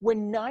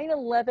 When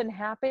 9/11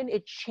 happened,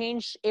 it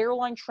changed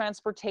airline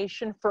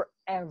transportation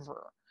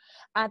forever.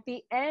 At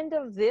the end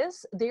of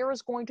this, there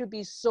is going to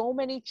be so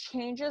many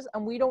changes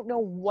and we don't know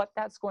what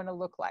that's going to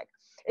look like.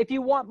 If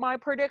you want my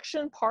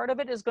prediction, part of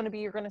it is going to be,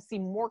 you're going to see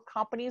more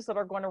companies that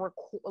are going to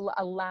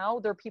allow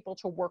their people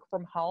to work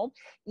from home,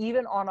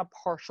 even on a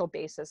partial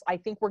basis. I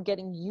think we're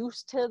getting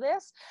used to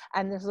this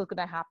and this is going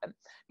to happen.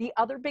 The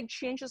other big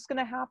change that's going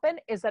to happen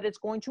is that it's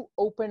going to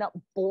open up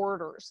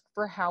borders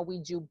for how we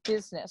do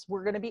business.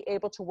 We're going to be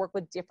able to work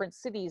with different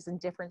cities and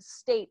different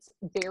states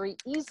very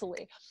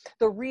easily.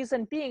 The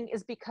reason being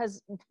is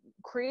because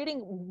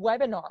creating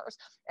webinars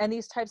and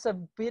these types of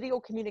video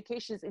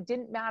communications, it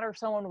didn't matter if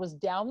someone was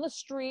down the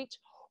street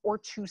or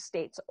 2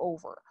 states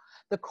over.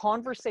 The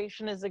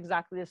conversation is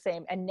exactly the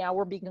same. And now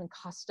we're being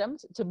accustomed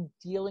to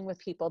dealing with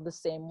people the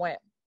same way.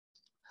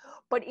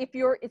 But if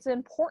it's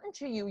important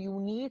to you, you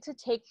need to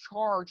take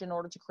charge in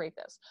order to create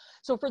this.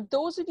 So for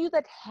those of you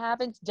that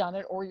haven't done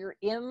it or you're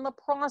in the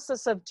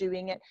process of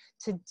doing it,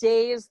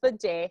 today is the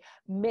day.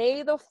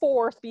 May the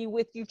 4th be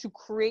with you to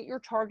create your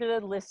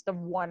targeted list of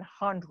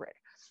 100.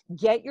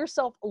 Get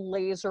yourself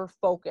laser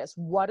focused.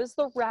 What is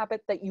the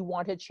rabbit that you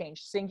want to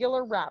change?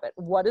 Singular rabbit.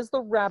 What is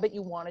the rabbit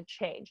you want to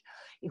change?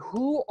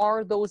 Who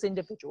are those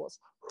individuals?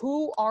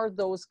 Who are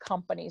those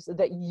companies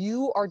that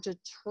you are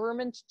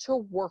determined to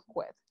work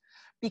with?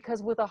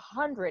 Because with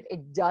 100,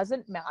 it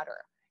doesn't matter.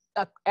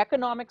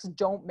 Economics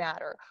don't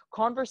matter.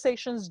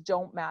 Conversations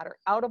don't matter.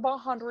 Out of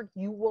 100,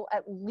 you will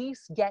at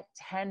least get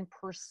 10%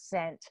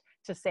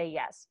 to say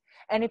yes.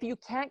 And if you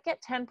can't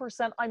get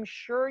 10%, I'm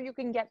sure you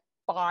can get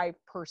 5%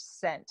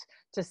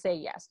 to say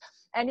yes.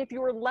 And if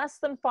you're less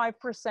than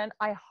 5%,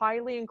 I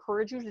highly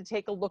encourage you to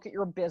take a look at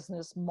your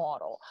business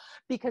model.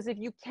 Because if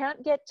you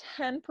can't get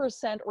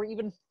 10% or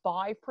even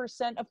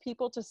 5% of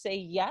people to say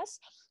yes,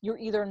 you're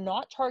either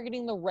not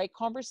targeting the right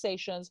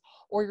conversations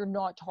or you're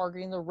not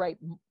targeting the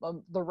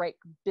right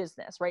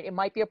business, right? It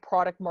might be a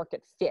product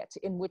market fit,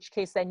 in which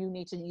case then you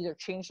need to either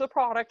change the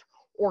product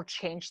or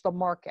change the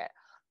market.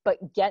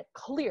 But get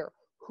clear.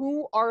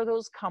 Who are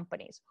those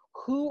companies?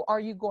 Who are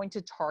you going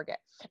to target?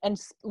 And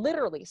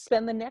literally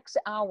spend the next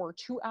hour,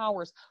 2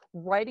 hours,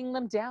 writing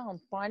them down,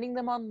 finding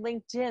them on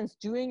LinkedIn,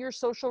 doing your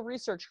social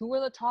research. Who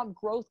are the top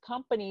growth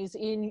companies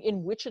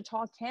in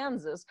Wichita,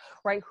 Kansas,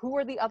 right? Who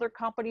are the other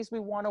companies we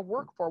want to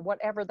work for,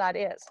 whatever that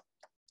is?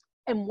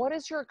 And what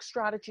is your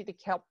strategy to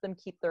help them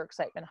keep their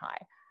excitement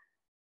high?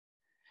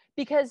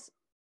 Because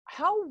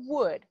how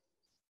would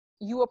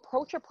you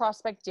approach a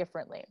prospect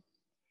differently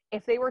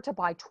if they were to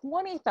buy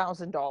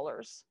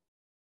 $20,000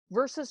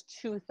 versus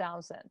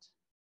 $2,000?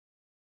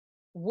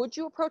 Would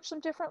you approach them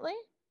differently?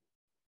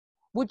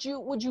 Would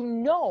you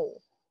know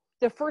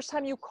the first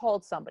time you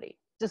called somebody,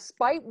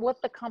 despite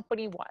what the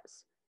company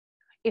was,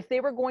 if they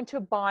were going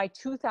to buy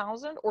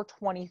 $2,000 or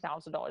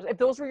 $20,000? If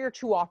those were your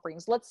 2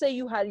 offerings, let's say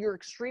you had your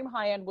extreme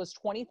high end was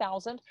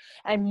 $20,000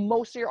 and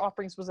most of your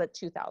offerings was at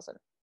 $2,000.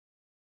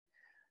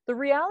 The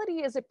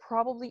reality is it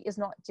probably is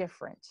not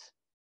different.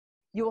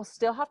 You will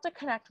still have to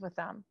connect with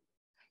them.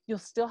 You'll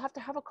still have to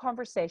have a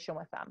conversation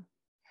with them.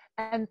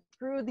 And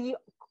through the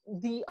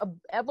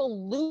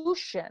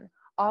evolution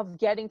of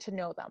getting to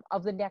know them,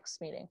 of the next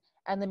meeting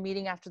and the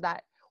meeting after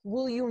that,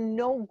 will you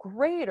know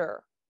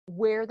greater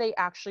where they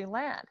actually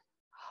land?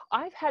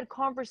 I've had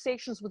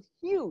conversations with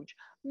huge,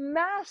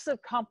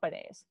 massive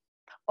companies,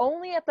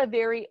 only at the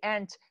very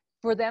end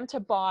for them to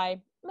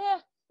buy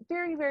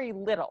very, very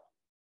little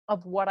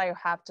of what I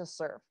have to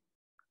serve.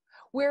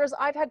 Whereas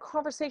I've had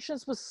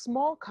conversations with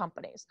small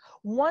companies,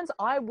 ones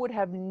I would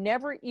have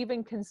never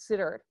even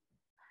considered,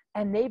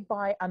 and they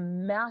buy a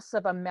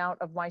massive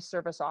amount of my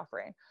service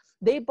offering.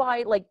 They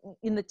buy like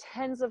in the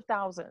tens of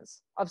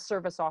thousands of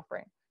service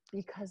offering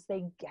because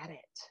they get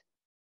it.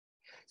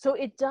 So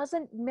it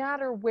doesn't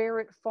matter where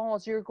it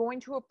falls. You're going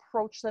to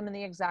approach them in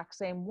the exact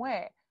same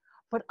way,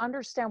 but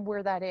understand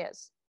where that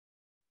is.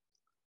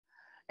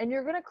 And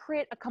you're going to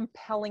create a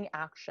compelling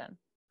action.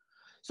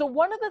 So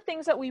one of the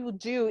things that we will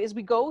do is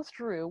we go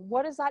through,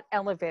 what is that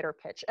elevator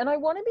pitch? And I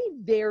want to be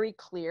very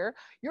clear.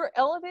 Your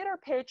elevator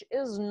pitch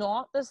is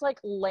not this like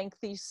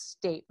lengthy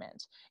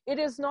statement. It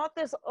is not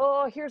this,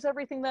 oh, here's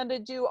everything that I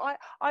do.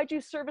 I do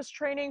service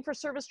training for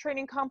service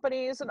training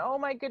companies. And oh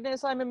my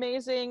goodness, I'm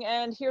amazing.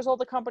 And here's all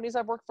the companies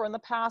I've worked for in the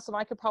past and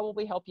I could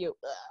probably help you.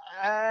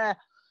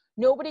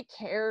 Nobody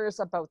cares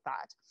about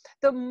that.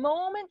 The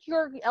moment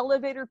your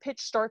elevator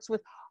pitch starts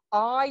with,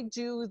 I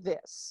do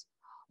this,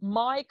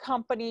 my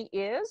company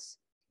is,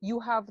 you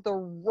have the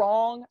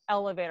wrong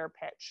elevator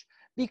pitch,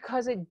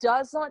 because it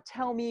does not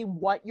tell me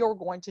what you're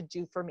going to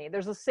do for me.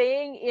 There's a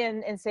saying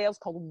in sales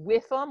called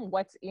with them,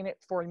 what's in it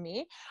for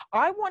me.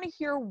 I want to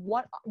hear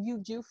what you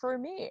do for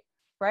me,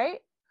 right?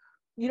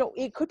 You know,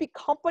 it could be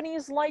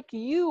companies like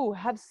you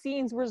have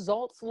seen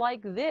results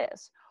like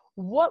this.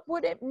 What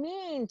would it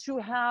mean to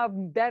have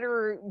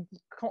better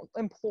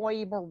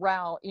employee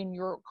morale in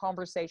your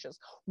conversations?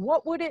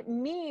 What would it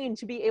mean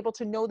to be able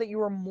to know that you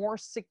are more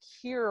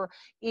secure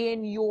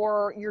in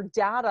your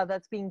data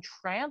that's being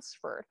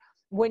transferred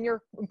when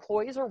your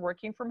employees are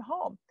working from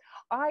home?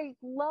 I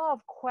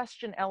love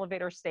question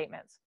elevator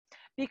statements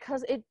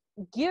because it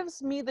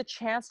gives me the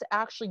chance to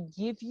actually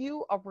give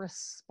you a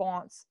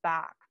response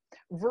back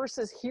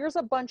versus here's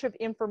a bunch of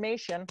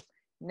information.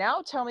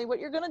 Now tell me what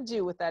you're going to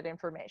do with that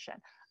information.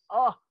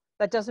 Oh,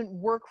 that doesn't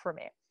work for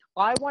me.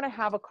 I want to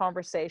have a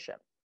conversation.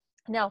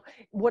 Now,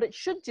 what it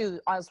should do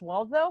as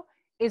well, though,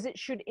 is it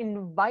should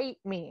invite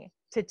me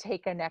to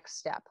take a next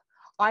step.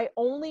 I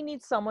only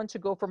need someone to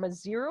go from a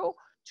 0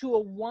 to a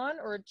 1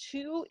 or a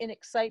 2 in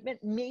excitement,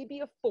 maybe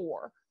a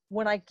 4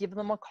 when I give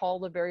them a call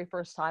the very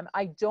first time.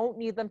 I don't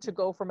need them to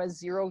go from a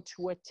 0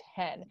 to a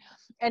 10.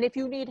 And if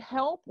you need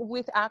help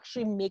with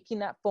actually making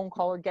that phone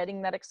call or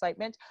getting that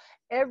excitement,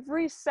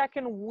 every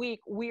second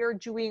week we are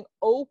doing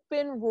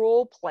open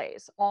role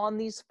plays on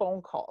these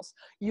phone calls.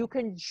 You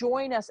can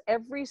join us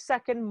every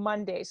second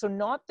Monday. So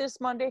not this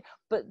Monday,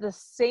 but the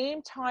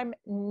same time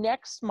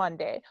next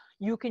Monday,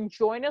 you can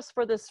join us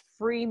for this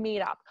free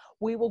meetup.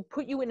 We will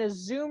put you in a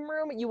Zoom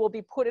room. You will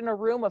be put in a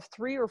room of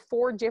 3 or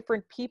 4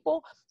 different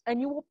people, and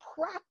you will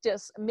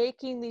practice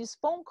making these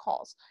phone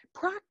calls.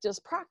 Practice,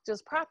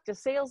 practice,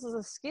 practice. Sales is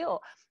a skill.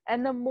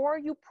 And the more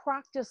you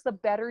practice, the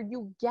better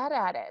you get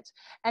at it.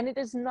 And it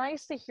is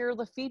nice to hear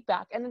the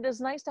feedback. And it is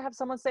nice to have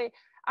someone say,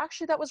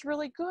 actually, that was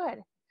really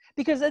good.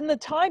 Because in the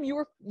time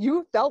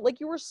you felt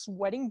like you were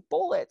sweating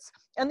bullets.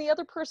 And the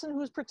other person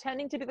who's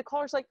pretending to be the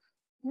caller is like,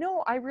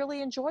 no, I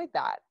really enjoyed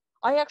that.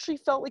 I actually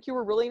felt like you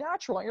were really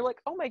natural. And you're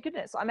like, oh my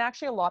goodness, I'm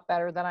actually a lot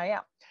better than I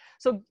am.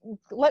 So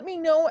let me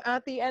know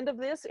at the end of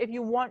this if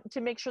you want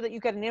to make sure that you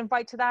get an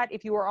invite to that.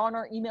 If you are on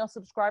our email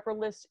subscriber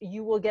list,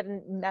 you will get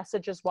a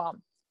message as well.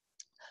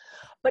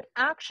 But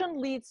action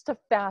leads to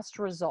fast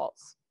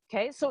results.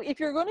 Okay, so if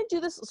you're going to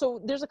do this,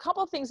 so there's a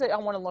couple of things that I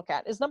want to look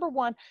at. Is number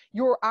one,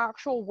 your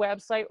actual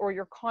website or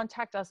your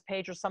contact us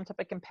page or some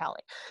type of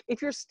compelling.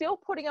 If you're still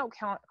putting out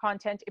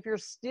content, if you're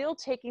still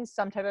taking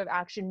some type of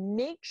action,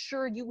 make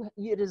sure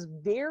it is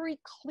very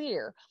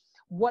clear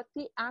what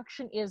the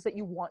action is that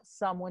you want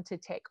someone to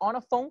take. On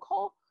a phone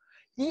call,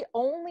 the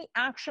only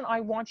action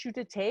I want you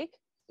to take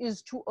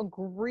is to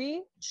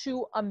agree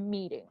to a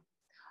meeting.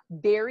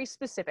 Very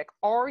specific.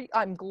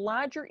 I'm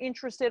glad you're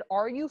interested.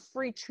 Are you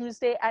free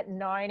Tuesday at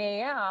 9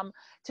 a.m.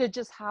 to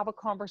just have a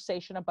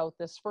conversation about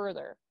this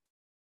further?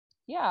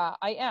 Yeah,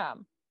 I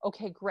am.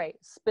 Okay, great.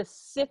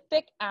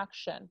 Specific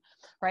action,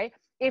 right?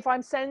 If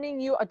I'm sending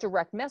you a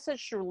direct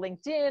message through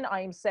LinkedIn,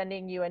 I am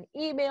sending you an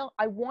email.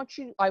 I want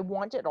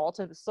it all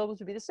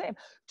to be the same.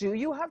 Do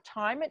you have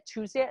time at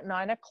Tuesday at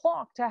 9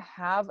 o'clock to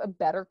have a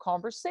better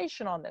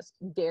conversation on this?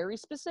 Very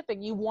specific.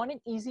 You want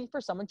it easy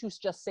for someone to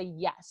just say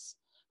yes,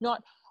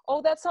 not,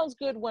 oh, that sounds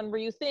good. When were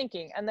you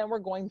thinking? And then we're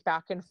going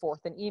back and forth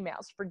in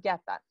emails.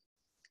 Forget that.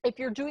 If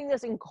you're doing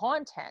this in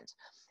content,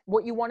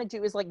 what you want to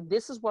do is like,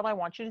 this is what I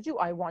want you to do.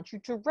 I want you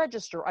to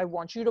register. I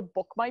want you to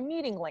book my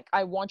meeting link.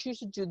 I want you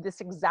to do this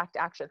exact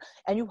action.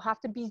 And you have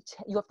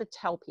to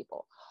tell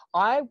people,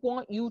 I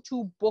want you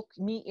to book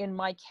me in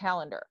my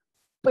calendar.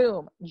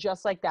 Boom,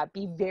 just like that.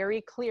 Be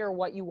very clear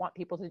what you want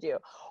people to do.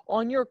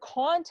 On your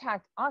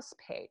contact us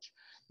page,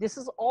 this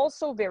is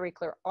also very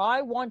clear.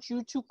 I want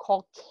you to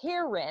call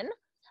Karen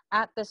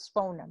at this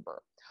phone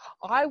number.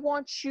 I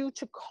want you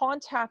to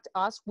contact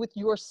us with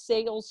your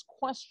sales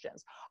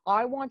questions.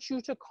 I want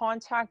you to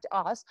contact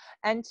us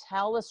and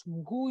tell us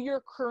who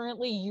you're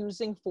currently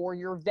using for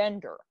your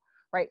vendor,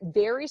 right?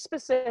 Very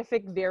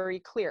specific, very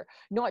clear.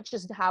 Not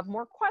just have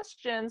more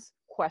questions,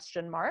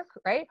 question mark,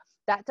 right?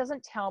 That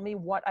doesn't tell me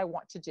what I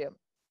want to do.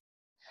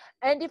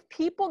 And if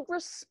people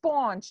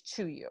respond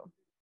to you,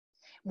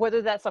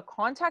 whether that's a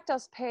contact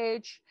us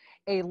page,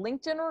 a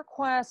LinkedIn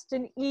request,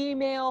 an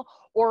email,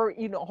 or,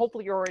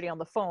 hopefully you're already on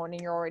the phone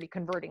and you're already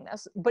converting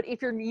this. But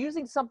if you're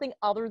using something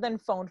other than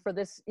phone for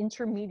this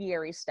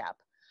intermediary step,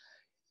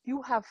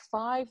 you have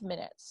 5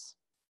 minutes,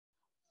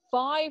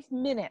 5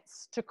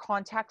 minutes to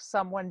contact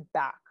someone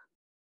back,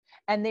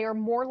 and they are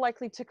more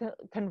likely to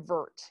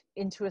convert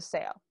into a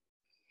sale.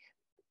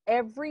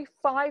 Every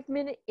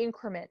 5-minute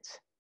increment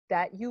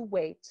that you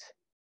wait,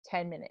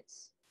 10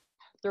 minutes,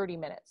 30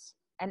 minutes,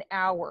 an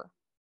hour,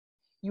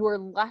 you are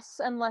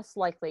less and less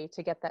likely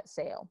to get that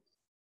sale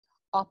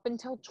up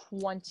until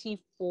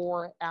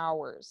 24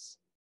 hours.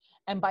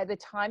 And by the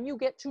time you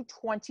get to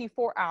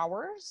 24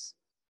 hours,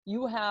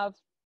 you have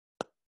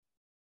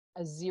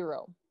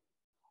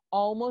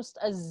almost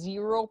a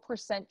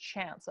 0%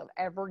 chance of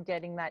ever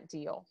getting that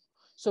deal.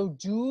 So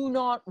do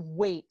not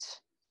wait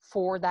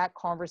for that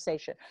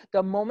conversation.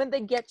 The moment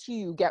they get to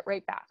you, get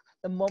right back.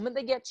 The moment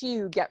they get to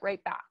you, get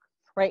right back.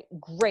 Right?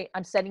 Great.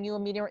 I'm sending you a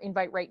meeting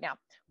invite right now.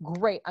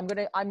 Great. I'm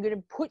going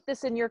to put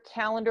this in your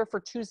calendar for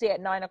Tuesday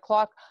at 9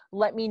 o'clock.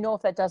 Let me know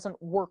if that doesn't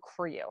work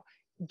for you.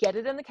 Get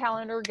it in the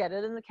calendar, get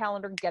it in the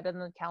calendar, get it in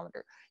the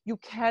calendar. You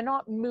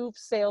cannot move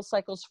sales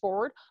cycles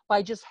forward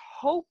by just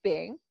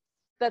hoping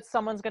that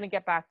someone's going to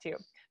get back to you.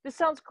 This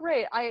sounds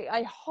great.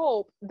 I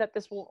hope that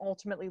this will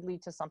ultimately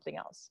lead to something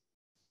else.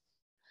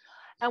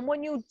 And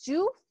when you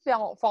do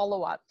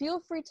follow up, feel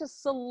free to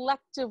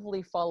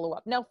selectively follow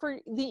up. Now, for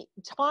the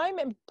time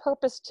and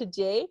purpose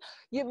today,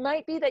 it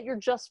might be that you're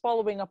just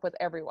following up with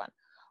everyone.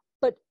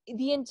 But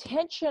the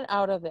intention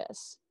out of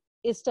this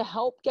is to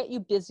help get you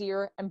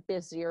busier and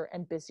busier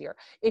and busier.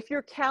 If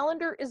your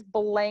calendar is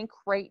blank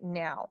right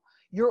now,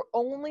 your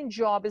only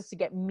job is to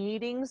get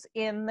meetings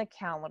in the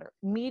calendar.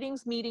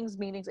 Meetings, meetings,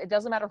 meetings. It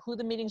doesn't matter who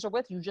the meetings are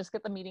with, you just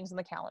get the meetings in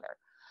the calendar.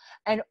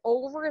 And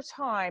over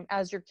time,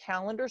 as your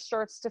calendar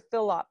starts to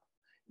fill up,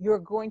 you're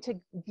going to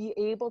be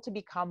able to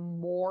become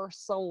more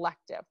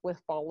selective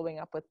with following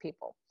up with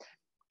people.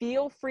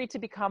 Feel free to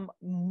become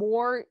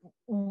more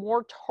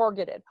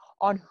targeted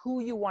on who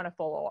you want to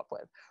follow up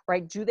with,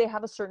 right? Do they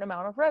have a certain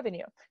amount of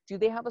revenue? Do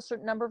they have a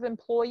certain number of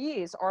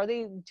employees?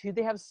 Do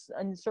they have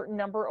a certain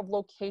number of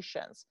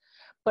locations?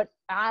 But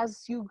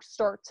as you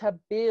start to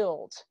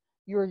build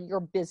your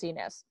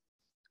busyness,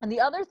 and the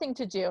other thing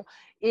to do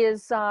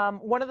is,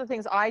 one of the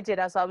things I did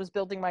as I was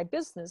building my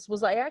business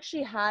was I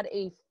actually had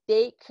a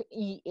fake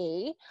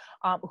EA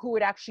who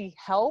would actually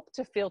help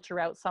to filter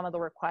out some of the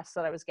requests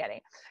that I was getting.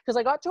 Because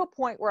I got to a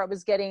point where I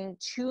was getting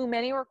too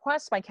many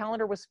requests. My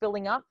calendar was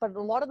filling up, but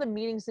a lot of the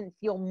meetings didn't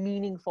feel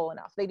meaningful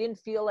enough. They didn't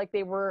feel like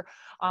they were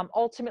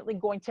ultimately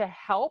going to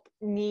help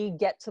me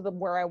get to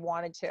where I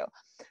wanted to.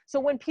 So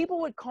when people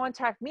would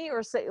contact me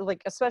or say,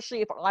 like,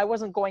 especially if I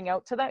wasn't going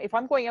out to them, if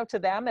I'm going out to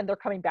them and they're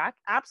coming back,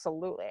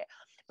 absolutely.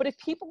 But if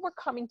people were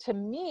coming to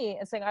me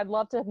and saying, I'd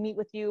love to meet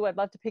with you, I'd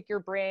love to pick your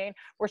brain,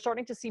 we're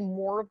starting to see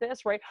more of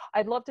this, right?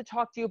 I'd love to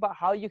talk to you about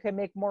how you can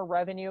make more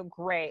revenue.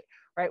 Great,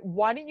 right?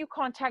 Why don't you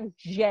contact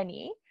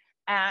Jenny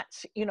at,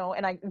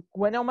 and I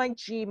went on my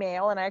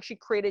Gmail and I actually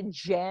created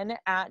Jen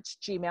at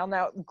Gmail.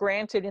 Now,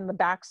 granted, in the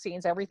back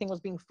scenes, everything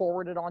was being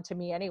forwarded on to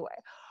me anyway.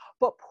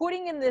 But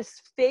putting in this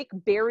fake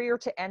barrier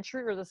to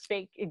entry or this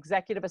fake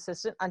executive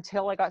assistant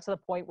until I got to the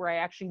point where I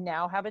actually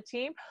now have a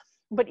team.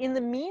 But in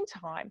the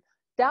meantime,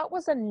 that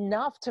was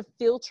enough to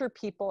filter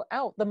people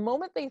out. The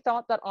moment they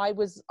thought that I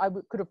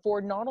could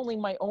afford not only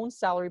my own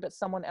salary, but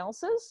someone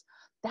else's,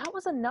 that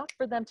was enough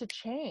for them to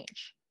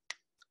change.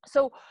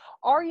 So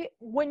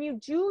when you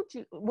do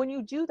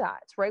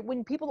that, right?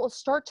 When people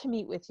start to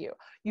meet with you,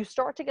 you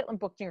start to get them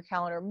booked in your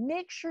calendar,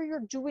 make sure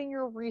you're doing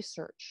your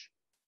research.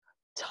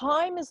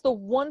 Time is the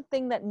one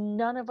thing that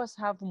none of us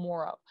have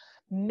more of.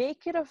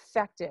 Make it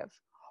effective.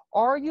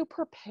 Are you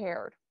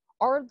prepared?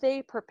 Are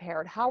they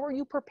prepared? How are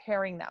you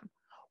preparing them?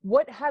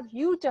 What have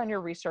you done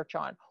your research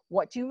on?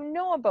 What do you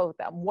know about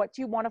them? What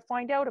do you want to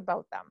find out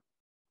about them?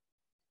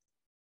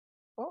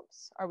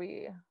 Oops,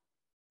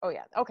 oh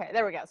yeah, okay,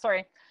 there we go.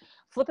 Sorry,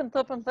 flipping.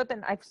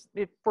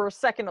 For a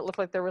second, it looked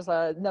like there was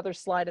another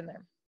slide in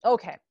there.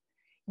 Okay,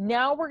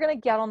 now we're gonna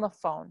get on the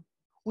phone.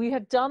 We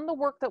have done the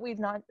work that we've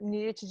not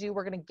needed to do.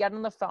 We're going to get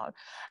on the phone.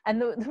 And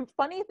the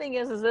funny thing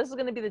is this is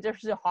going to be the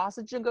difference in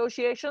hostage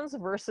negotiations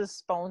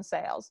versus phone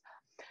sales.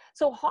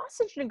 So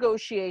hostage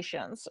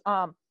negotiations,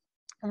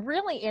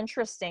 really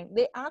interesting.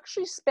 They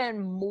actually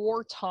spend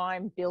more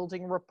time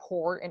building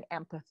rapport and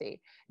empathy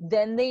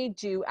than they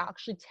do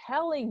actually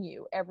telling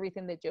you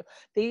everything they do.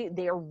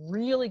 They are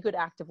really good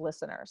active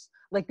listeners.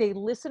 Like, they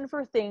listen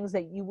for things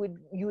that you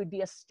would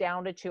be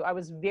astounded to. I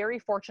was very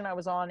fortunate. I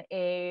was on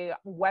a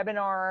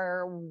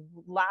webinar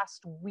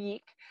last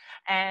week,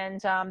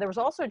 and there was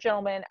also a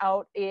gentleman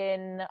out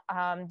in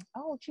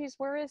oh geez,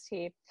 where is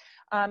he?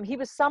 He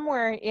was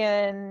somewhere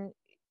in,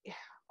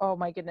 oh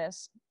my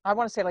goodness, I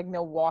want to say like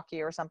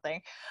Milwaukee or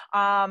something.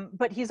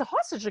 But he's a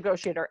hostage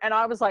negotiator. And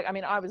I was like,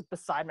 I was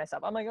beside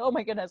myself. I'm like, oh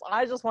my goodness,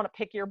 I just want to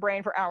pick your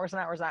brain for hours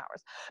and hours and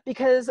hours,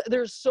 because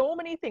there's so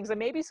many things. And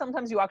maybe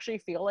sometimes you actually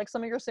feel like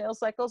some of your sales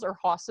cycles are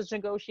hostage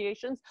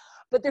negotiations,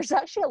 but there's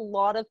actually a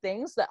lot of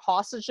things that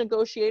hostage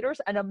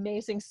negotiators and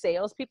amazing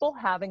salespeople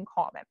have in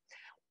common.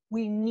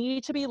 We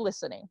need to be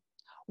listening.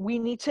 We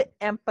need to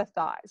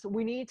empathize.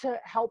 We need to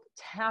help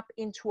tap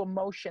into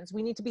emotions.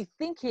 We need to be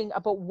thinking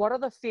about what are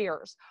the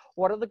fears,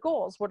 what are the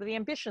goals, what are the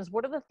ambitions,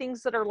 what are the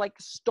things that are like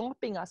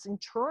stopping us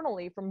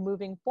internally from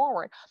moving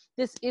forward.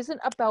 This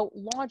isn't about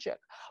logic,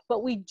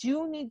 but we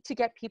do need to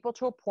get people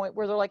to a point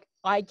where they're like,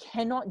 I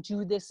cannot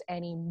do this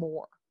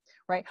anymore.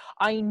 Right?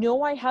 I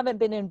know I haven't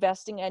been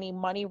investing any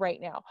money right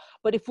now,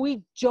 but if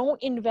we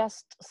don't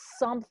invest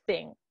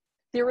something,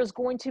 there is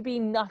going to be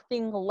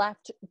nothing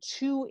left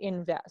to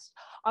invest.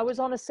 I was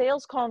on a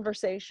sales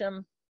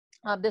conversation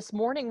this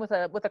morning with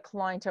a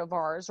client of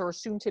ours, or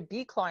soon to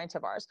be client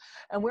of ours,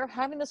 and we're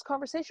having this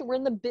conversation. We're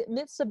in the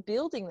midst of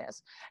building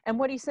this. And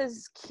what he says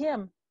is,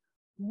 Kim,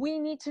 we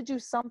need to do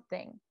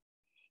something.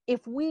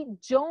 If we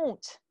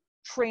don't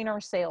train our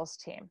sales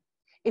team,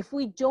 if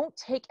we don't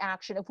take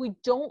action, if we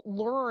don't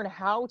learn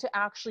how to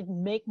actually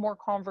make more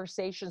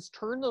conversations,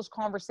 turn those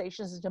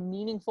conversations into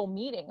meaningful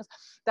meetings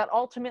that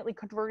ultimately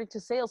convert into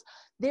sales,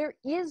 there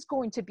is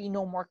going to be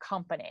no more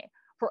company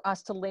for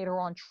us to later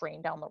on train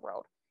down the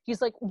road.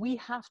 He's like, we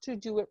have to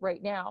do it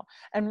right now.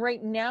 And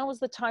right now is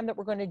the time that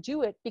we're going to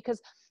do it,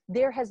 because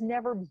there has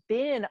never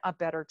been a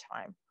better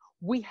time.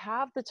 We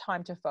have the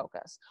time to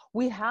focus.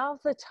 We have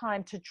the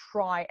time to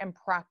try and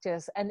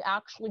practice and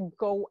actually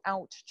go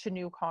out to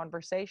new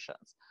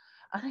conversations.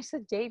 And I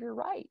said, Dave, you're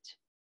right.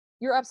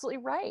 You're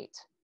absolutely right.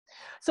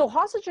 So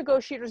hostage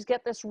negotiators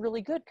get this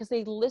really good because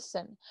they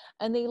listen,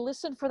 and they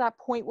listen for that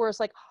point where it's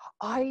like,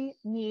 I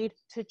need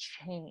to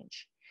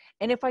change.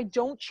 And if I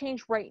don't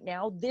change right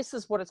now, this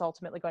is what it's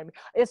ultimately going to be.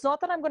 It's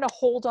not that I'm going to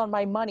hold on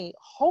my money,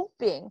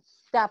 hoping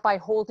that by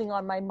holding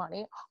on my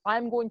money,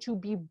 I'm going to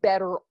be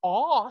better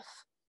off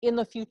in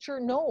the future.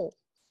 No,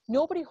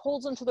 nobody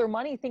holds onto their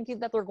money thinking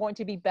that they're going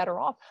to be better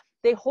off.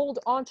 They hold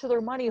onto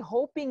their money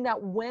hoping that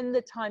when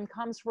the time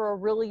comes for a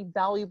really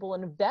valuable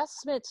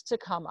investment to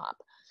come up,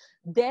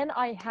 then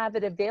I have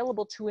it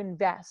available to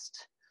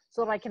invest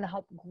so that I can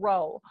help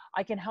grow.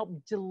 I can help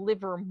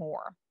deliver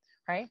more,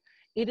 right?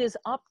 It is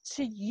up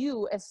to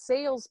you as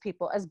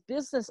salespeople, as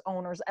business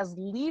owners, as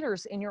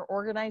leaders in your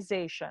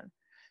organization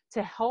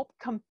to help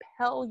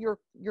compel your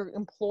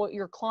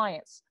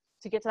clients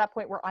to get to that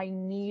point where I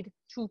need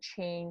to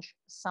change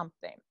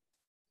something.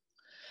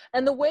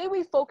 And the way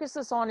we focus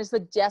this on is the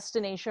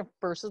destination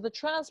versus the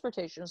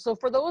transportation. So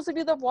for those of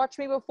you that have watched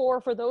me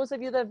before, for those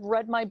of you that have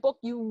read my book,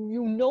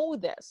 you know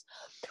this.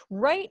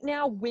 Right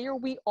now, where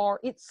we are,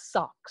 it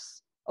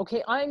sucks.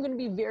 Okay, I'm going to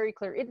be very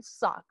clear. It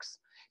sucks.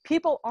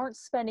 People aren't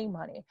spending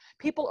money.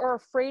 People are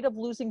afraid of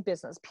losing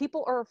business.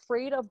 People are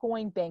afraid of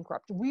going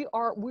bankrupt.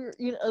 We're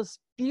in a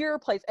severe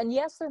place. And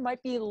yes, there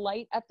might be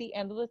light at the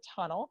end of the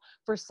tunnel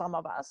for some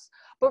of us,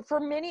 but for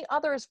many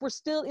others, we're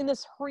still in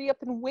this hurry up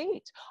and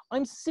wait.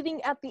 I'm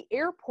sitting at the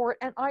airport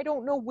and I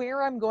don't know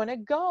where I'm going to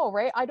go,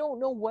 right? I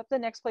don't know what the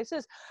next place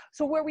is.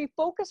 So where we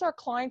focus our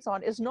clients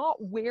on is not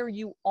where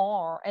you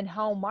are and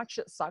how much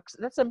it sucks.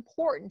 That's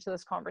important to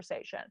this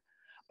conversation.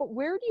 But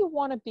where do you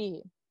want to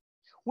be?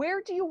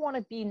 Where do you want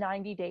to be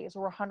 90 days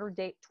or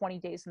 120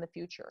 days in the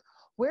future?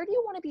 Where do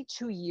you want to be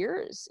 2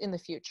 years in the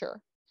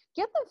future?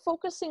 Get them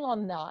focusing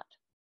on that.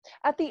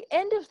 At the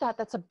end of that,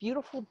 that's a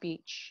beautiful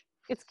beach.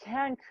 It's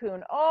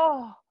Cancun.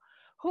 Oh,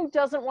 who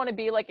doesn't want to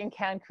be like in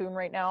Cancun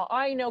right now?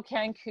 I know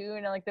Cancun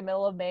in like the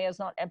middle of May is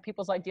not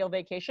people's ideal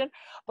vacation,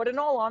 but in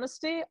all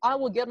honesty, I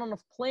will get on a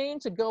plane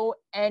to go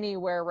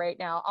anywhere right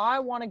now. I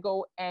want to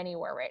go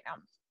anywhere right now.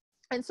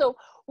 And so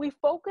we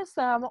focus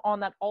them on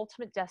that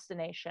ultimate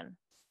destination.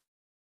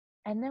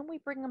 And then we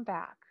bring them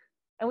back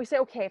and we say,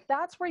 okay, if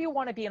that's where you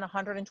want to be in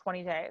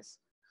 120 days,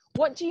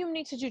 what do you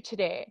need to do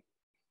today?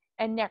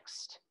 And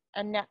next,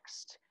 and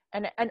next.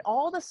 And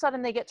all of a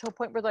sudden they get to a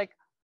point where like,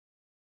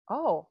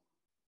 oh,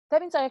 that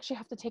means I actually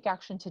have to take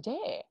action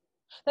today.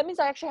 That means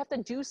I actually have to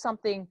do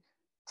something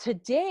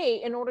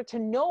today in order to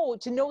know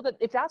that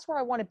if that's where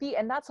I want to be,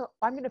 and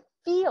I'm going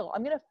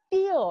to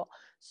feel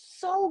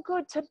so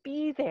good to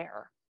be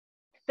there,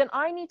 then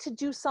I need to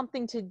do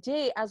something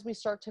today as we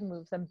start to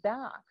move them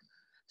back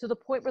to the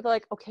point where they're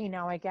like, okay,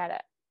 now I get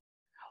it.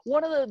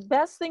 One of the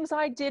best things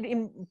I did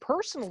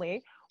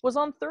personally was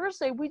on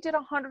Thursday, we did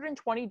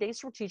 120-day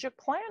strategic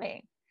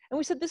planning. And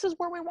we said, this is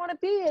where we want to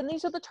be. And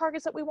these are the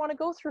targets that we want to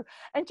go through.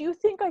 And do you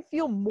think I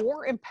feel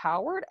more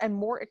empowered and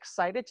more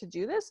excited to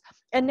do this?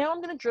 And now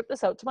I'm going to drip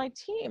this out to my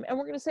team. And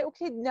we're going to say,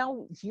 okay,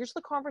 now here's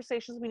the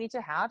conversations we need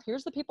to have.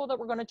 Here's the people that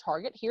we're going to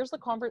target. Here's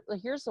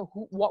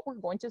what we're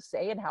going to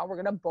say and how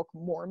we're going to book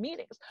more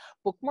meetings.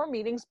 Book more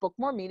meetings, book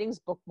more meetings,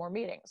 book more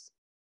meetings.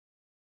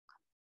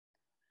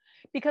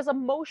 Because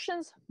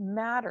emotions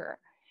matter.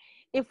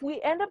 If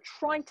we end up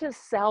trying to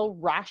sell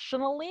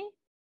rationally,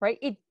 right,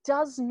 it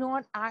does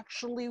not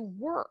actually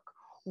work.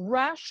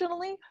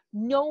 Rationally,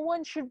 no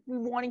one should be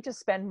wanting to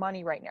spend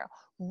money right now.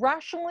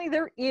 Rationally,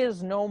 there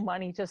is no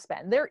money to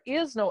spend. There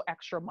is no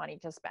extra money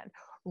to spend.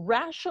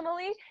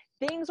 Rationally,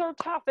 things are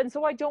tough, and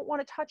so I don't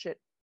want to touch it.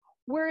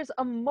 Whereas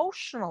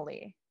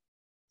emotionally,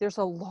 there's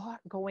a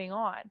lot going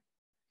on.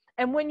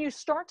 And when you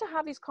start to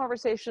have these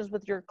conversations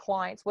with your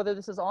clients, whether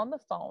this is on the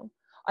phone,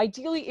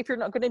 ideally, if you're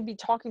not going to be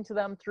talking to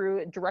them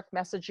through direct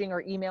messaging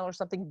or email or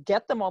something,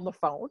 get them on the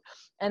phone.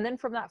 And then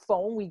from that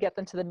phone, we get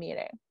them to the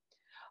meeting.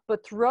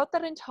 But throughout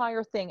that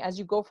entire thing, as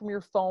you go from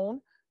your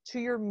phone to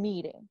your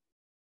meeting,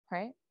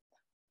 right?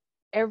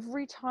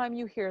 Every time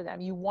you hear them,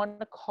 you want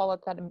to call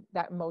up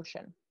that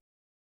emotion.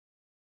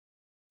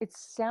 It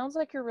sounds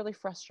like you're really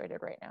frustrated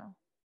right now.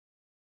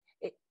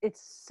 It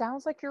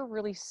sounds like you're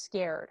really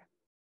scared.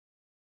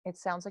 It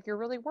sounds like you're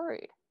really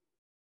worried.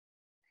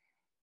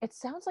 It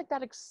sounds like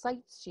that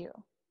excites you.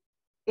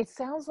 It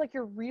sounds like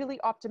you're really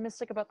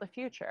optimistic about the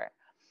future.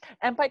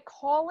 And by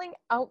calling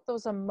out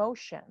those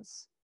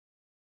emotions,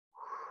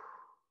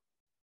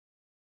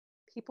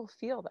 people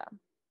feel them.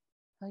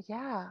 Like,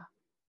 yeah,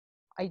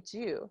 I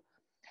do.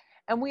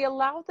 And we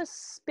allow the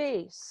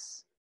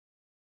space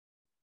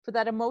for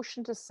that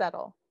emotion to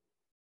settle,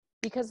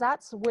 because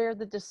that's where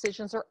the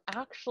decisions are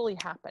actually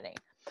happening.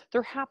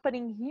 They're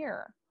happening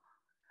here.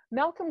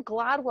 Malcolm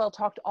Gladwell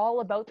talked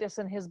all about this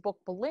in his book,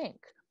 Blink.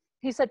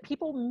 He said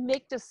people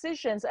make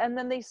decisions and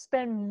then they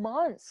spend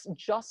months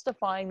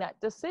justifying that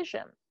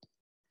decision.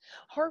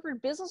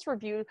 Harvard Business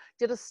Review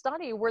did a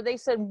study where they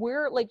said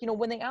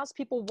when they asked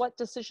people what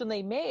decision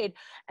they made,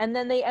 and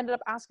then they ended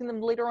up asking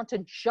them later on to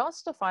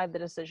justify the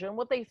decision,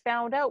 what they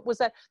found out was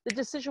that the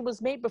decision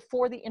was made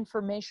before the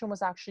information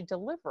was actually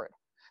delivered.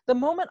 The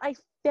moment I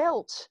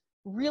felt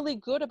really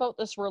good about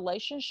this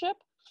relationship,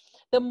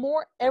 the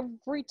more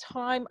every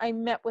time I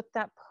met with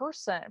that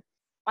person,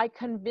 I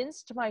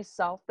convinced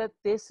myself that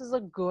this is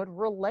a good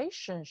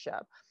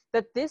relationship,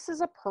 that this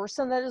is a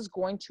person that is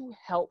going to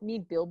help me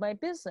build my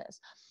business.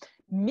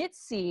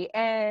 Mitzi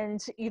and,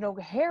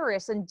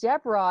 Harris and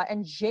Deborah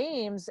and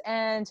James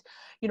and,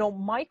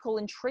 Michael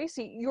and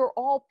Tracy, you're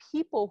all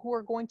people who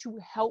are going to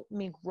help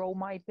me grow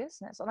my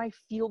business. And I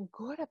feel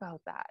good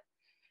about that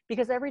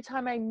because every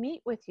time I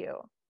meet with you,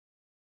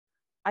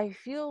 I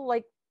feel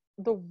like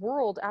the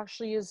world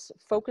actually is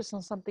focused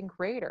on something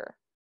greater.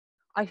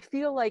 I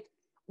feel like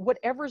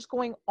whatever's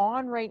going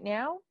on right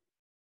now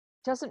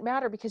doesn't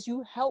matter because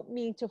you help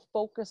me to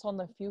focus on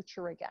the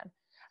future again.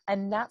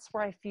 And that's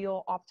where I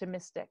feel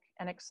optimistic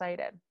and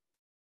excited.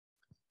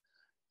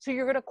 So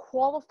you're going to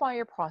qualify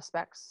your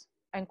prospects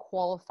and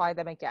qualify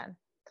them again.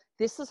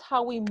 This is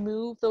how we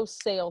move those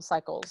sales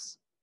cycles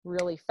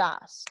really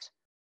fast.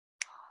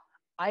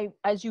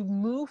 As you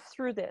move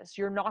through this,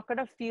 you're not going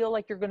to feel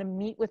like you're going to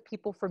meet with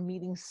people for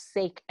meeting's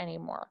sake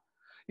anymore.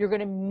 You're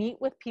going to meet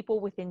with people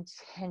with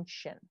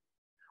intention.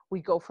 We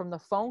go from the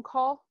phone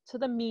call to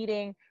the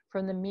meeting,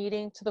 from the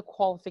meeting to the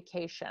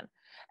qualification.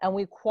 And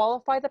we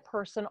qualify the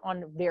person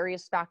on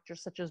various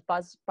factors such as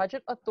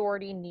budget,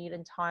 authority, need,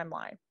 and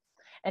timeline.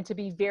 And to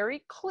be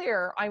very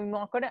clear, I'm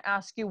not going to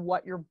ask you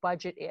what your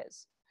budget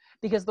is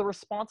because the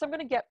response I'm going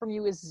to get from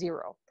you is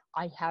zero.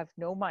 I have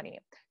no money.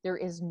 There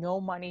is no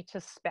money to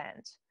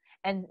spend.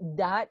 And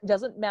that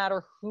doesn't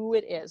matter who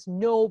it is.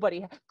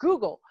 Nobody,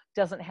 Google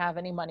doesn't have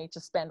any money to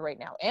spend right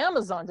now.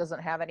 Amazon doesn't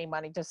have any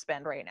money to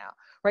spend right now,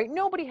 right?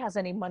 Nobody has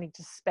any money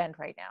to spend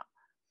right now.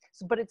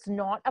 So, but it's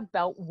not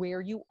about where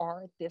you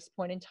are at this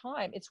point in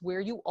time. It's where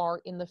you are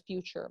in the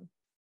future.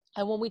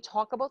 And when we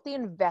talk about the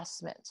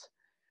investment,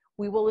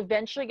 we will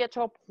eventually get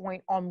to a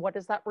point on what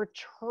is that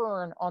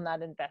return on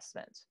that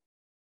investment.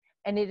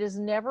 And it is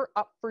never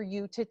up for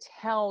you to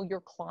tell your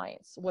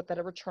clients what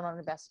that return on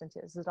investment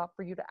is. It's up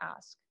for you to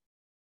ask.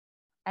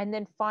 And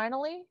then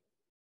finally,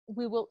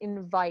 we will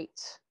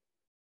invite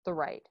the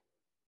right.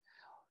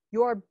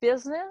 Your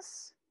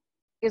business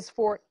is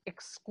for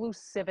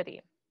exclusivity.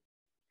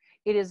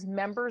 It is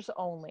members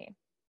only.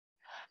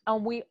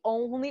 And we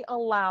only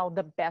allow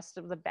the best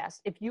of the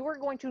best. If you are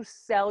going to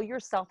sell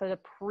yourself at a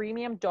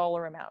premium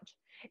dollar amount,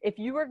 if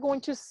you are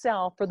going to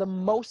sell for the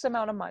most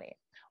amount of money,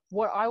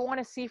 what I want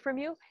to see from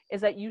you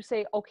is that you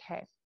say,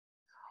 okay,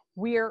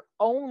 we're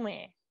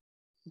only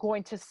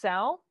going to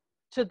sell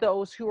to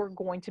those who are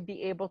going to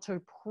be able to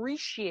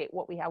appreciate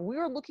what we have. We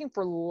are looking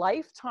for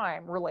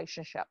lifetime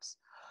relationships,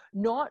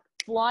 not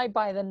fly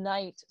by the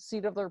night,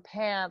 seat of their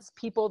pants,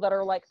 people that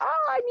are like,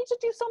 I need to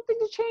do something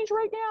to change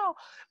right now.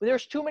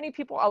 There's too many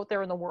people out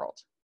there in the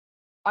world.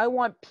 I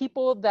want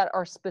people that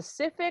are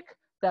specific,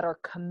 that are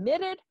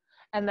committed,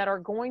 and that are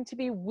going to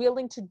be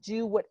willing to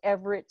do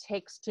whatever it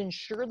takes to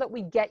ensure that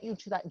we get you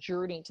to that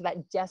journey, to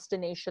that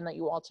destination that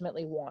you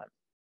ultimately want.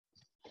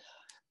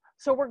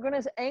 So we're going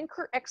to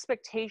anchor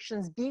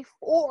expectations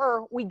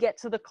before we get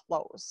to the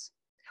close.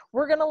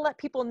 We're going to let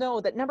people know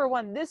that, number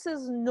one, this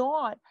is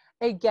not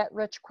a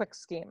get-rich-quick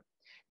scheme.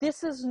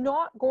 This is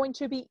not going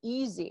to be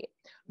easy,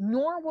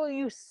 nor will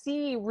you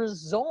see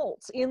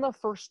results in the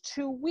first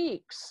 2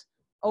 weeks.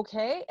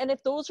 Okay. And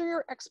if those are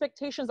your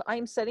expectations,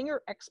 I'm setting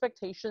your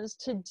expectations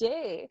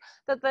today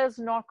that is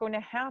not going to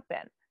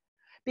happen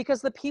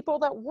because the people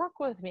that work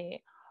with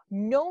me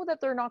know that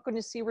they're not going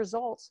to see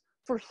results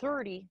for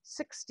 30,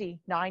 60,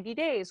 90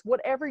 days,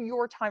 whatever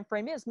your time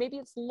frame is. Maybe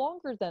it's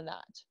longer than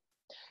that.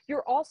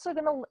 You're also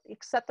going to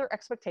set their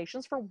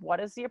expectations for what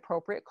is the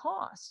appropriate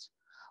cost.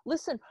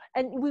 Listen,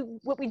 and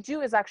what we do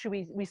is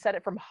actually we set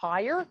it from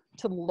higher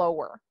to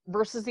lower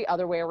versus the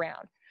other way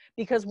around.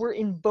 Because we're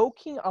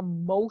invoking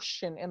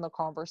emotion in the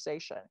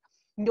conversation.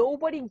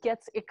 Nobody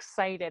gets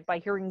excited by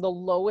hearing the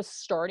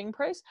lowest starting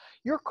price.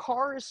 Your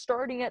car is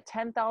starting at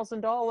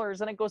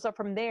 $10,000 and it goes up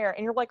from there.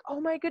 And you're like,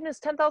 oh my goodness,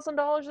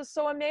 $10,000 is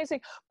so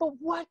amazing. But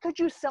what could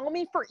you sell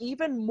me for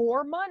even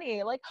more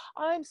money? Like,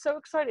 I'm so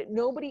excited.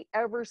 Nobody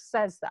ever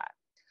says that.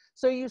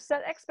 So you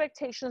set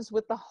expectations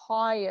with the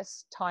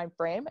highest time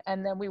frame,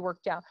 and then we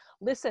work down.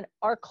 Listen,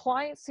 our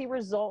clients see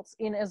results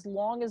in as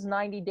long as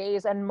 90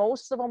 days, and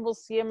most of them will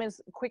see them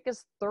as quick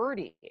as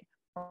 30.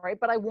 All right.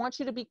 But I want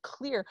you to be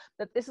clear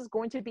that this is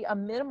going to be a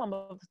minimum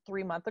of a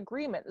 3-month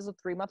agreement. This is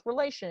a 3-month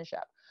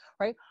relationship,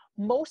 right?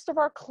 Most of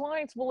our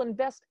clients will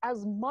invest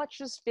as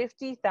much as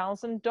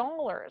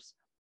 $50,000.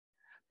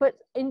 But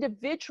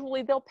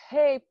individually, they'll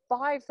pay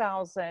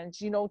 $5,000,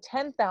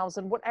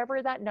 $10,000,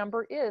 whatever that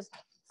number is.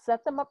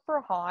 Set them up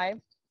for high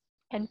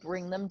and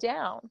bring them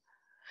down.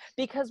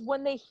 Because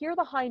when they hear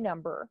the high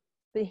number,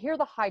 they hear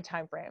the high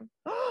time frame,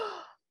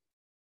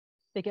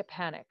 they get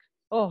panic.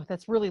 Oh,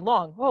 that's really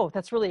long. Oh,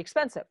 that's really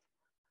expensive.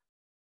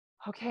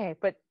 Okay,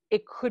 but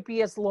it could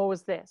be as low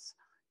as this.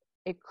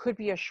 It could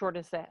be as short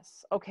as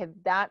this. Okay,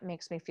 that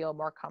makes me feel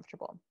more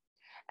comfortable.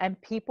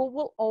 And people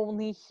will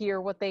only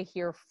hear what they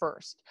hear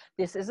first.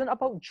 This isn't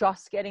about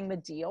just getting the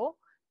deal.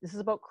 This is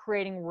about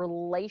creating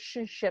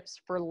relationships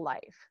for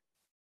life.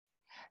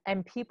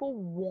 And people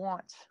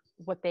want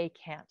what they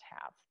can't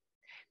have.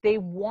 They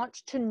want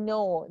to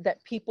know that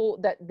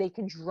that they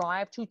can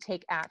drive to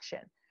take action.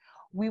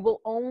 We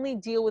will only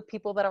deal with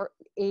people that are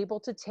able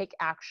to take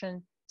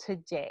action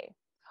today.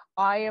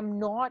 I am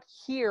not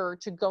here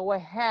to go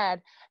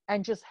ahead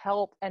and just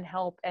help and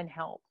help and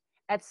help.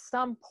 At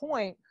some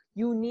point,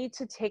 you need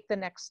to take the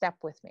next step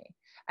with me.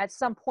 At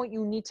some point,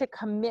 you need to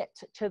commit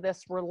to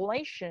this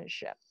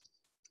relationship.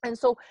 And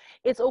so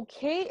it's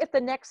okay if the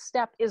next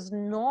step is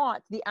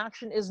not, the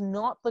action is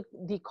not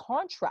the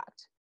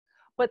contract,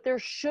 but there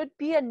should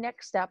be a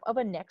next step of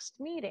a next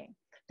meeting.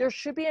 There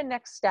should be a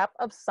next step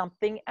of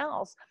something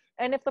else.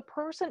 And if the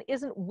person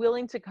isn't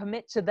willing to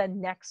commit to the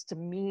next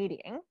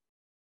meeting,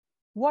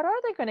 what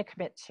are they going to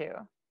commit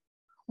to?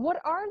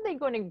 What are they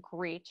going to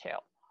agree to?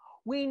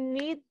 We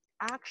need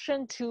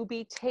action to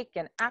be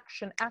taken.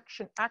 Action,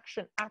 action,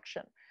 action,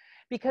 action.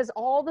 Because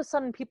all of a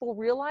sudden people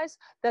realize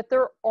that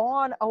they're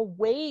on a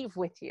wave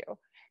with you,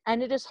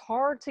 and it is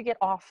hard to get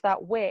off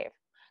that wave.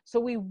 So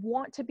we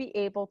want to be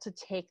able to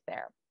take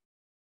there.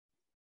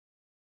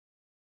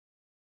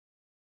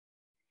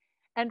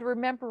 And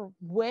remember,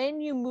 when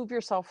you move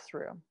yourself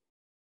through,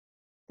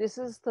 this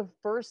is the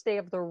first day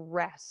of the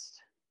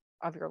rest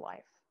of your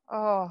life.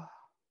 Oh,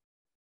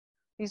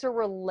 these are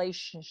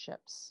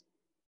relationships.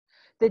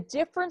 The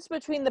difference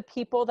between the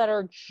people that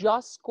are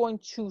just going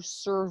to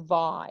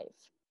survive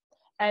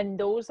and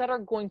those that are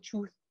going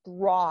to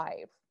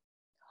thrive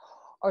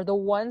are the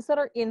ones that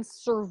are in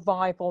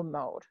survival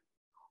mode,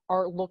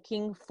 are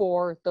looking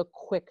for the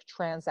quick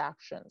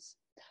transactions.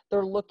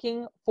 They're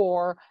looking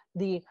for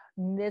the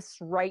Miss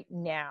Right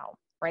Now,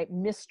 right?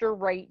 Mr.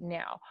 Right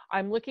Now.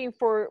 I'm looking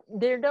for,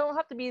 they don't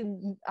have to be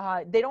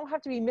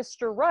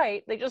Mr.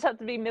 Right. They just have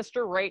to be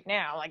Mr. Right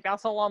Now. Like,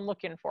 that's all I'm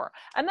looking for.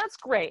 And that's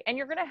great. And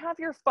you're going to have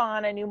your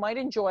fun and you might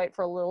enjoy it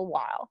for a little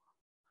while,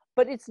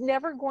 but it's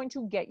never going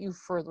to get you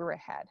further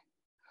ahead.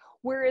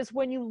 Whereas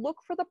when you look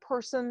for the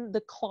person,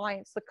 the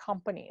clients, the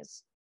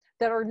companies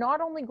that are not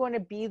only going to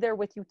be there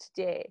with you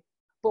today,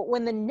 but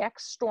when the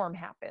next storm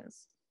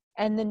happens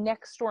and the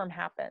next storm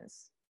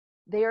happens,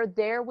 they are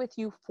there with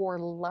you for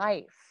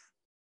life.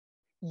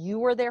 You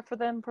were there for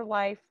them for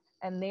life,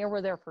 and they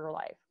were there for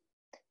life.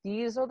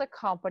 These are the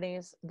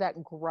companies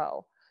that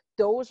grow.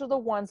 Those are the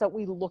ones that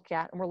we look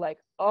at and we're like,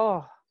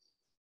 oh,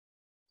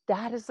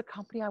 that is the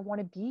company I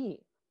want to be.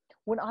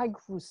 When I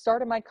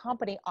started my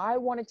company, I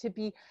wanted to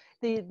be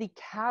the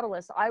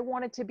catalyst. I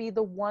wanted to be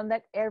the one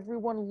that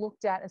everyone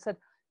looked at and said,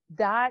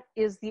 that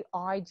is the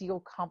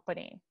ideal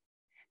company.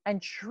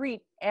 And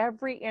treat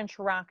every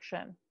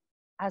interaction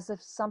as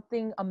if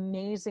something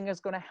amazing is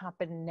going to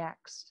happen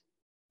next,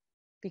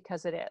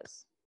 because it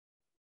is.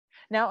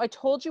 Now, I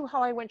told you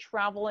how I went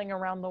traveling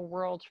around the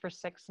world for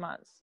 6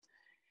 months.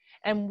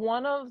 And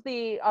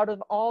out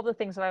of all the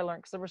things that I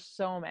learned, because there were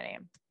so many,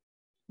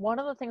 one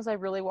of the things I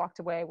really walked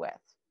away with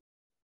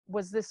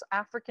was this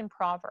African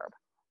proverb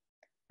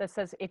that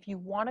says, if you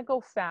want to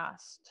go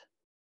fast,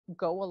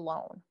 go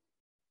alone.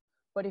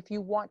 But if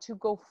you want to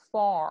go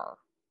far,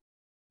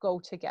 go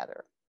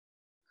together.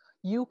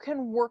 You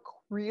can work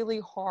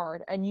really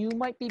hard and you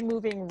might be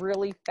moving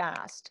really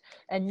fast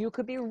and you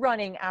could be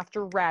running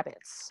after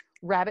rabbits.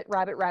 Rabbit,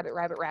 rabbit, rabbit,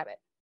 rabbit, rabbit.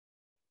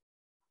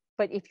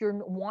 But if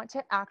you want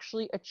to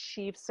actually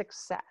achieve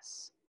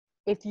success,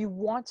 if you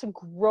want to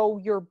grow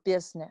your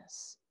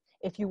business,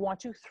 if you want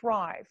to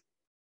thrive,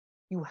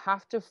 you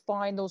have to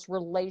find those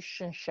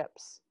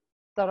relationships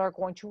that are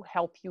going to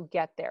help you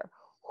get there.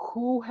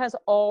 Who has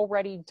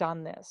already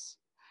done this?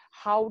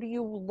 How do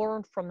you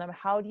learn from them?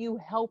 How do you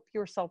help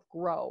yourself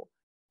grow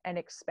and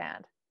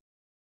expand?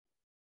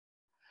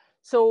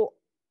 So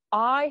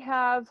I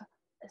have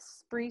a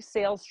free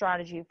sales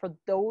strategy for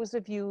those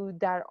of you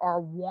that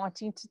are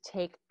wanting to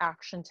take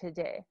action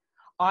today.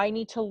 I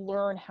need to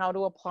learn how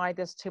to apply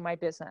this to my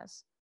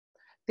business.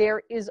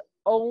 There is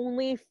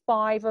only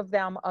 5 of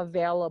them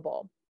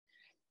available.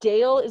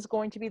 Dale is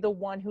going to be the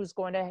one who's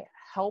going to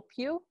help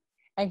you,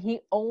 and he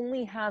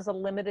only has a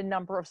limited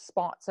number of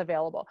spots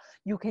available.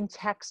 You can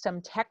text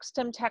him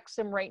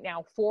right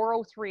now,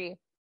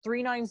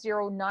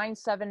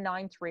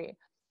 403-390-9793.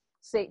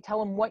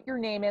 Tell him what your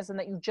name is and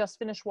that you just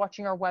finished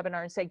watching our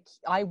webinar, and say,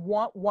 I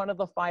want one of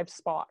the 5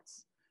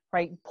 spots,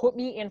 right? Put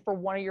me in for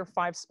one of your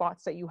 5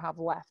 spots that you have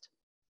left,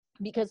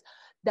 because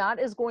that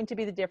is going to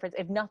be the difference.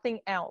 If nothing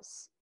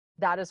else,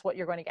 that is what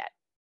you're going to get.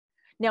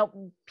 Now,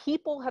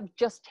 people have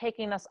just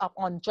taken us up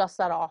on just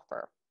that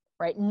offer,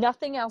 right?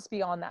 Nothing else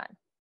beyond that,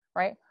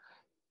 right?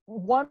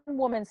 One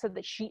woman said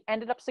that she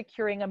ended up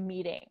securing a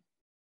meeting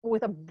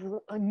with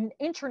an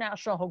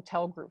international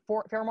hotel group,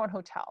 Fairmont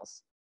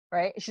Hotels,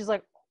 right? She's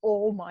like,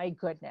 oh my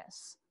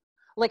goodness.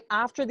 Like,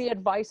 after the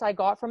advice I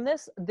got from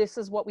this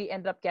is what we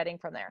ended up getting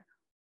from there.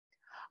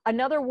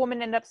 Another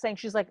woman ended up saying,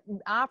 she's like,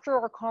 after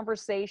our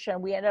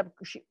conversation, we ended up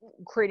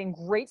creating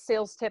great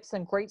sales tips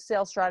and great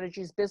sales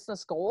strategies,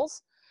 business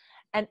goals.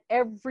 And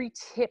every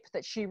tip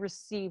that she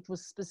received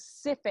was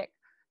specific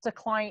to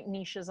client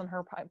niches in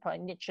her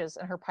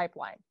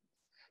pipeline.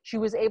 She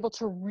was able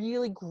to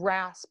really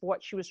grasp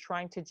what she was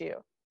trying to do.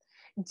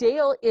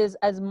 Dale is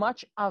as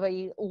much of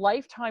a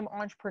lifetime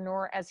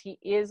entrepreneur as he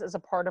is as a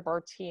part of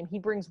our team. He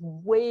brings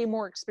way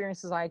more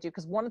experience as I do,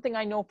 because one thing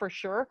I know for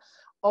sure,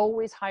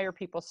 always hire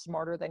people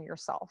smarter than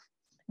yourself.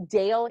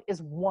 Dale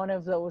is one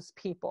of those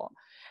people,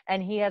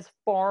 and he has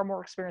far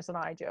more experience than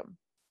I do.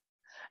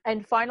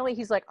 And finally,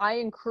 he's like, I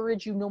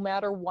encourage you, no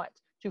matter what,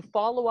 to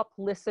follow up,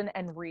 listen,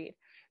 and read.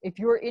 If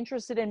you're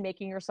interested in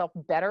making yourself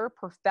better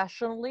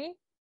professionally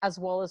as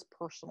well as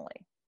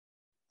personally.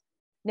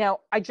 Now,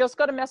 I just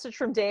got a message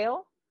from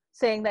Dale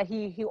saying that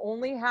he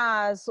only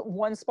has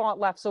one spot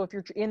left. So if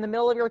you're in the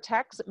middle of your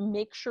text,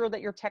 make sure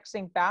that you're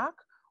texting back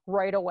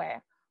right away.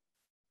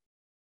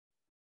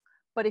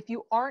 But if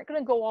you aren't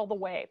going to go all the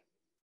way,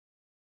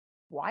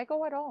 why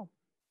go at all?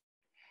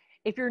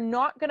 If you're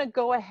not going to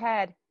go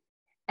ahead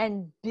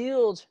and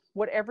build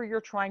whatever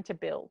you're trying to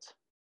build,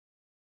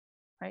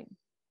 right?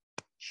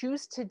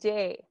 Choose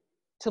today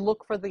to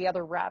look for the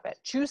other rabbit.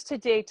 Choose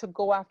today to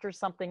go after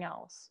something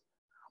else.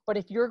 But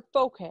if you're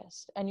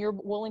focused and you're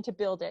willing to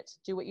build it,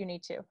 do what you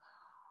need to.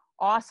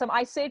 Awesome.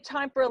 I saved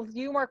time for a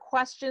few more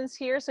questions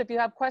here. So if you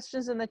have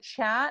questions in the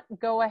chat,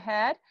 go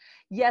ahead.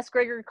 Yes,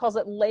 Gregory calls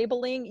it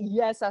labeling.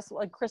 Yes, that's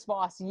like Chris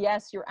Voss.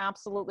 Yes, you're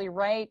absolutely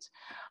right.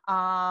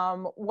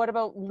 What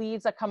about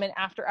leads that come in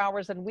after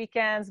hours and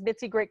weekends?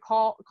 Mitzi, great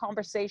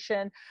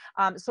conversation.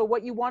 So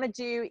what you want to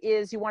do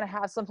is you want to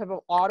have some type of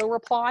auto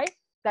reply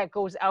that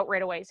goes out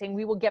right away saying,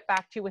 we will get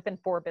back to you within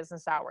 4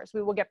 business hours.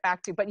 We will get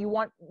back to you. But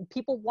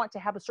people want to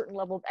have a certain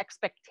level of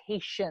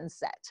expectation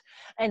set.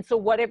 And so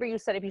whatever you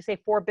said, if you say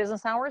 4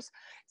 business hours,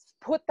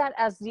 put that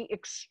as the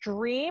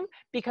extreme,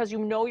 because you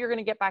know you're going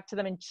to get back to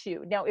them in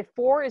 2. Now, if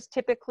 4 is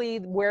typically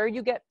where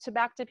you get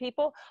back to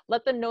people,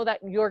 let them know that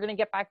you're going to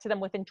get back to them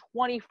within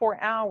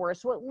 24 hours.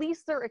 So at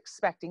least they're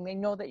expecting, they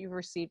know that you've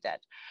received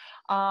it.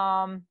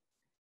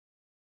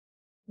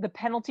 The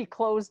penalty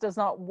close does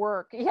not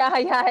work. Yeah,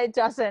 it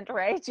doesn't,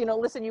 right?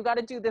 Listen, you got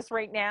to do this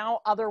right now.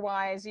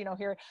 Otherwise,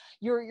 here,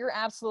 you're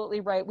absolutely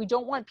right. We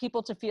don't want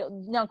people to feel,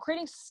 now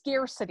creating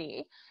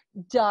scarcity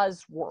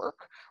does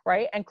work,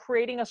 right? And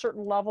creating a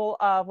certain level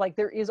of like,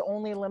 there is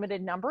only a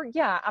limited number.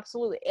 Yeah,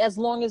 absolutely. As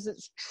long as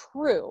it's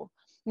true.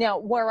 Now,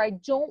 where I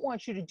don't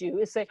want you to do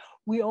is say,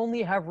 we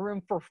only have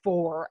room for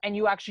 4, and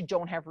you actually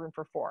don't have room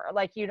for 4,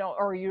 like,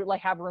 or you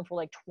like have room for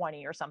like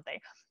 20 or something.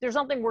 There's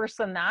something worse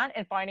than that,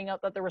 and finding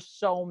out that there were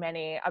so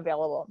many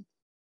available.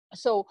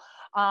 So,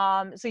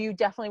 so you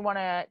definitely want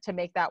to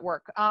make that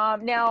work.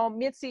 Now,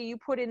 Mitzi, you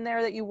put in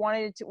there that you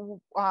wanted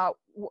to,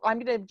 I'm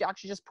going to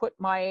actually just put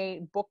my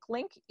book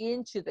link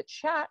into the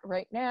chat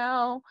right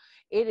now.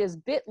 It is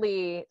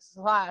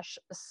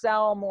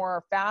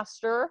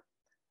bit.ly/sellmorefaster.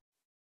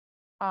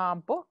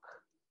 Book.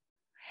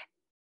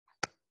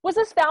 Was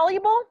this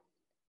valuable?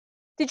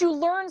 Did you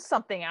learn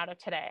something out of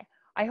today?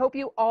 I hope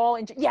you all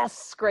enjoy.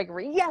 Yes,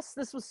 Gregory. Yes,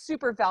 this was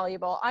super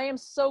valuable. I am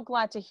so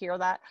glad to hear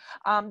that.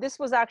 This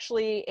was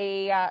actually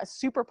a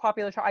super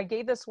popular. I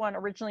gave this one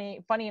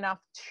originally, funny enough,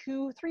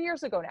 3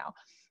 years ago now.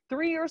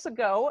 3 years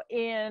ago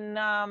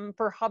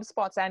for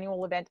HubSpot's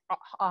annual event,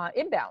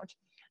 Inbound.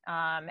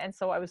 And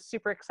so I was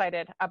super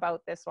excited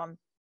about this one.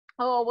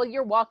 Oh, well,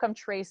 you're welcome,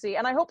 Tracy.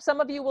 And I hope some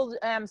of you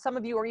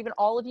or even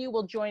all of you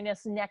will join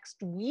us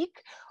next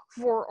week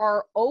for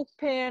our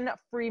open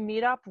free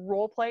meetup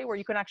role play, where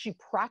you can actually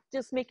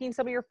practice making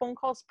some of your phone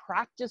calls,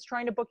 practice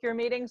trying to book your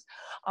meetings.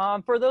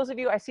 For those of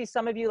you, I see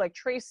some of you, like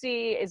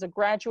Tracy is a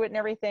graduate and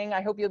everything.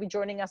 I hope you'll be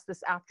joining us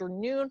this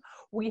afternoon.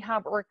 We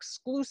have our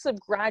exclusive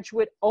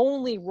graduate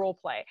only role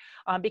play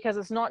because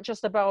it's not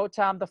just about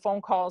the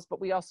phone calls,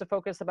 but we also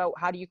focus about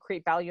how do you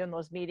create value in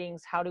those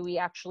meetings? How do we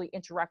actually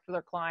interact with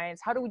our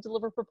clients? How do we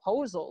deliver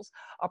proposals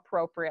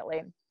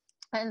appropriately?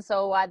 And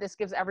so this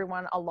gives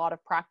everyone a lot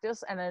of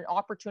practice and an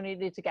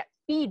opportunity to get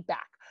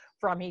feedback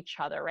from each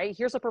other, right?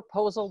 Here's a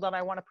proposal that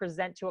I want to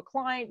present to a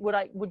client.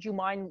 Would you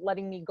mind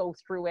letting me go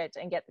through it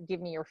and give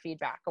me your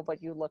feedback of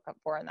what you look up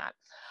for in that?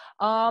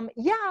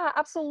 Yeah,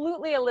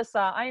 absolutely,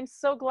 Alyssa. I am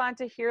so glad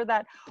to hear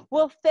that.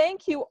 Well,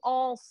 thank you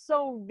all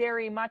so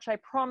very much. I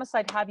promise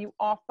I'd have you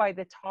off by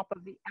the top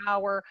of the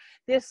hour.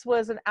 This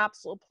was an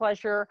absolute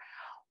pleasure.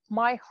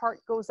 My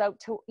heart goes out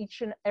to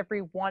each and every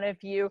one of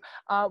you.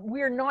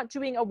 We're not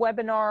doing a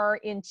webinar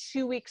in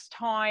 2 weeks'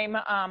 time,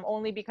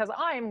 only because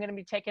I'm going to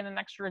be taking an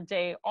extra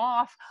day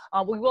off.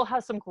 We will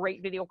have some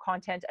great video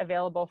content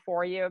available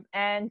for you.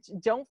 And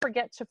don't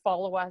forget to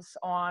follow us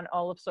on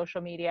all of social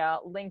media.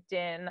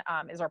 LinkedIn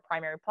is our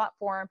primary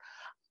platform.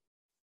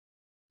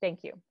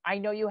 Thank you. I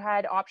know you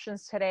had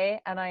options today,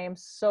 and I am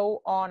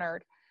so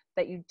honored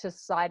that you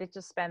decided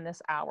to spend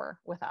this hour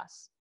with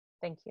us.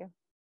 Thank you.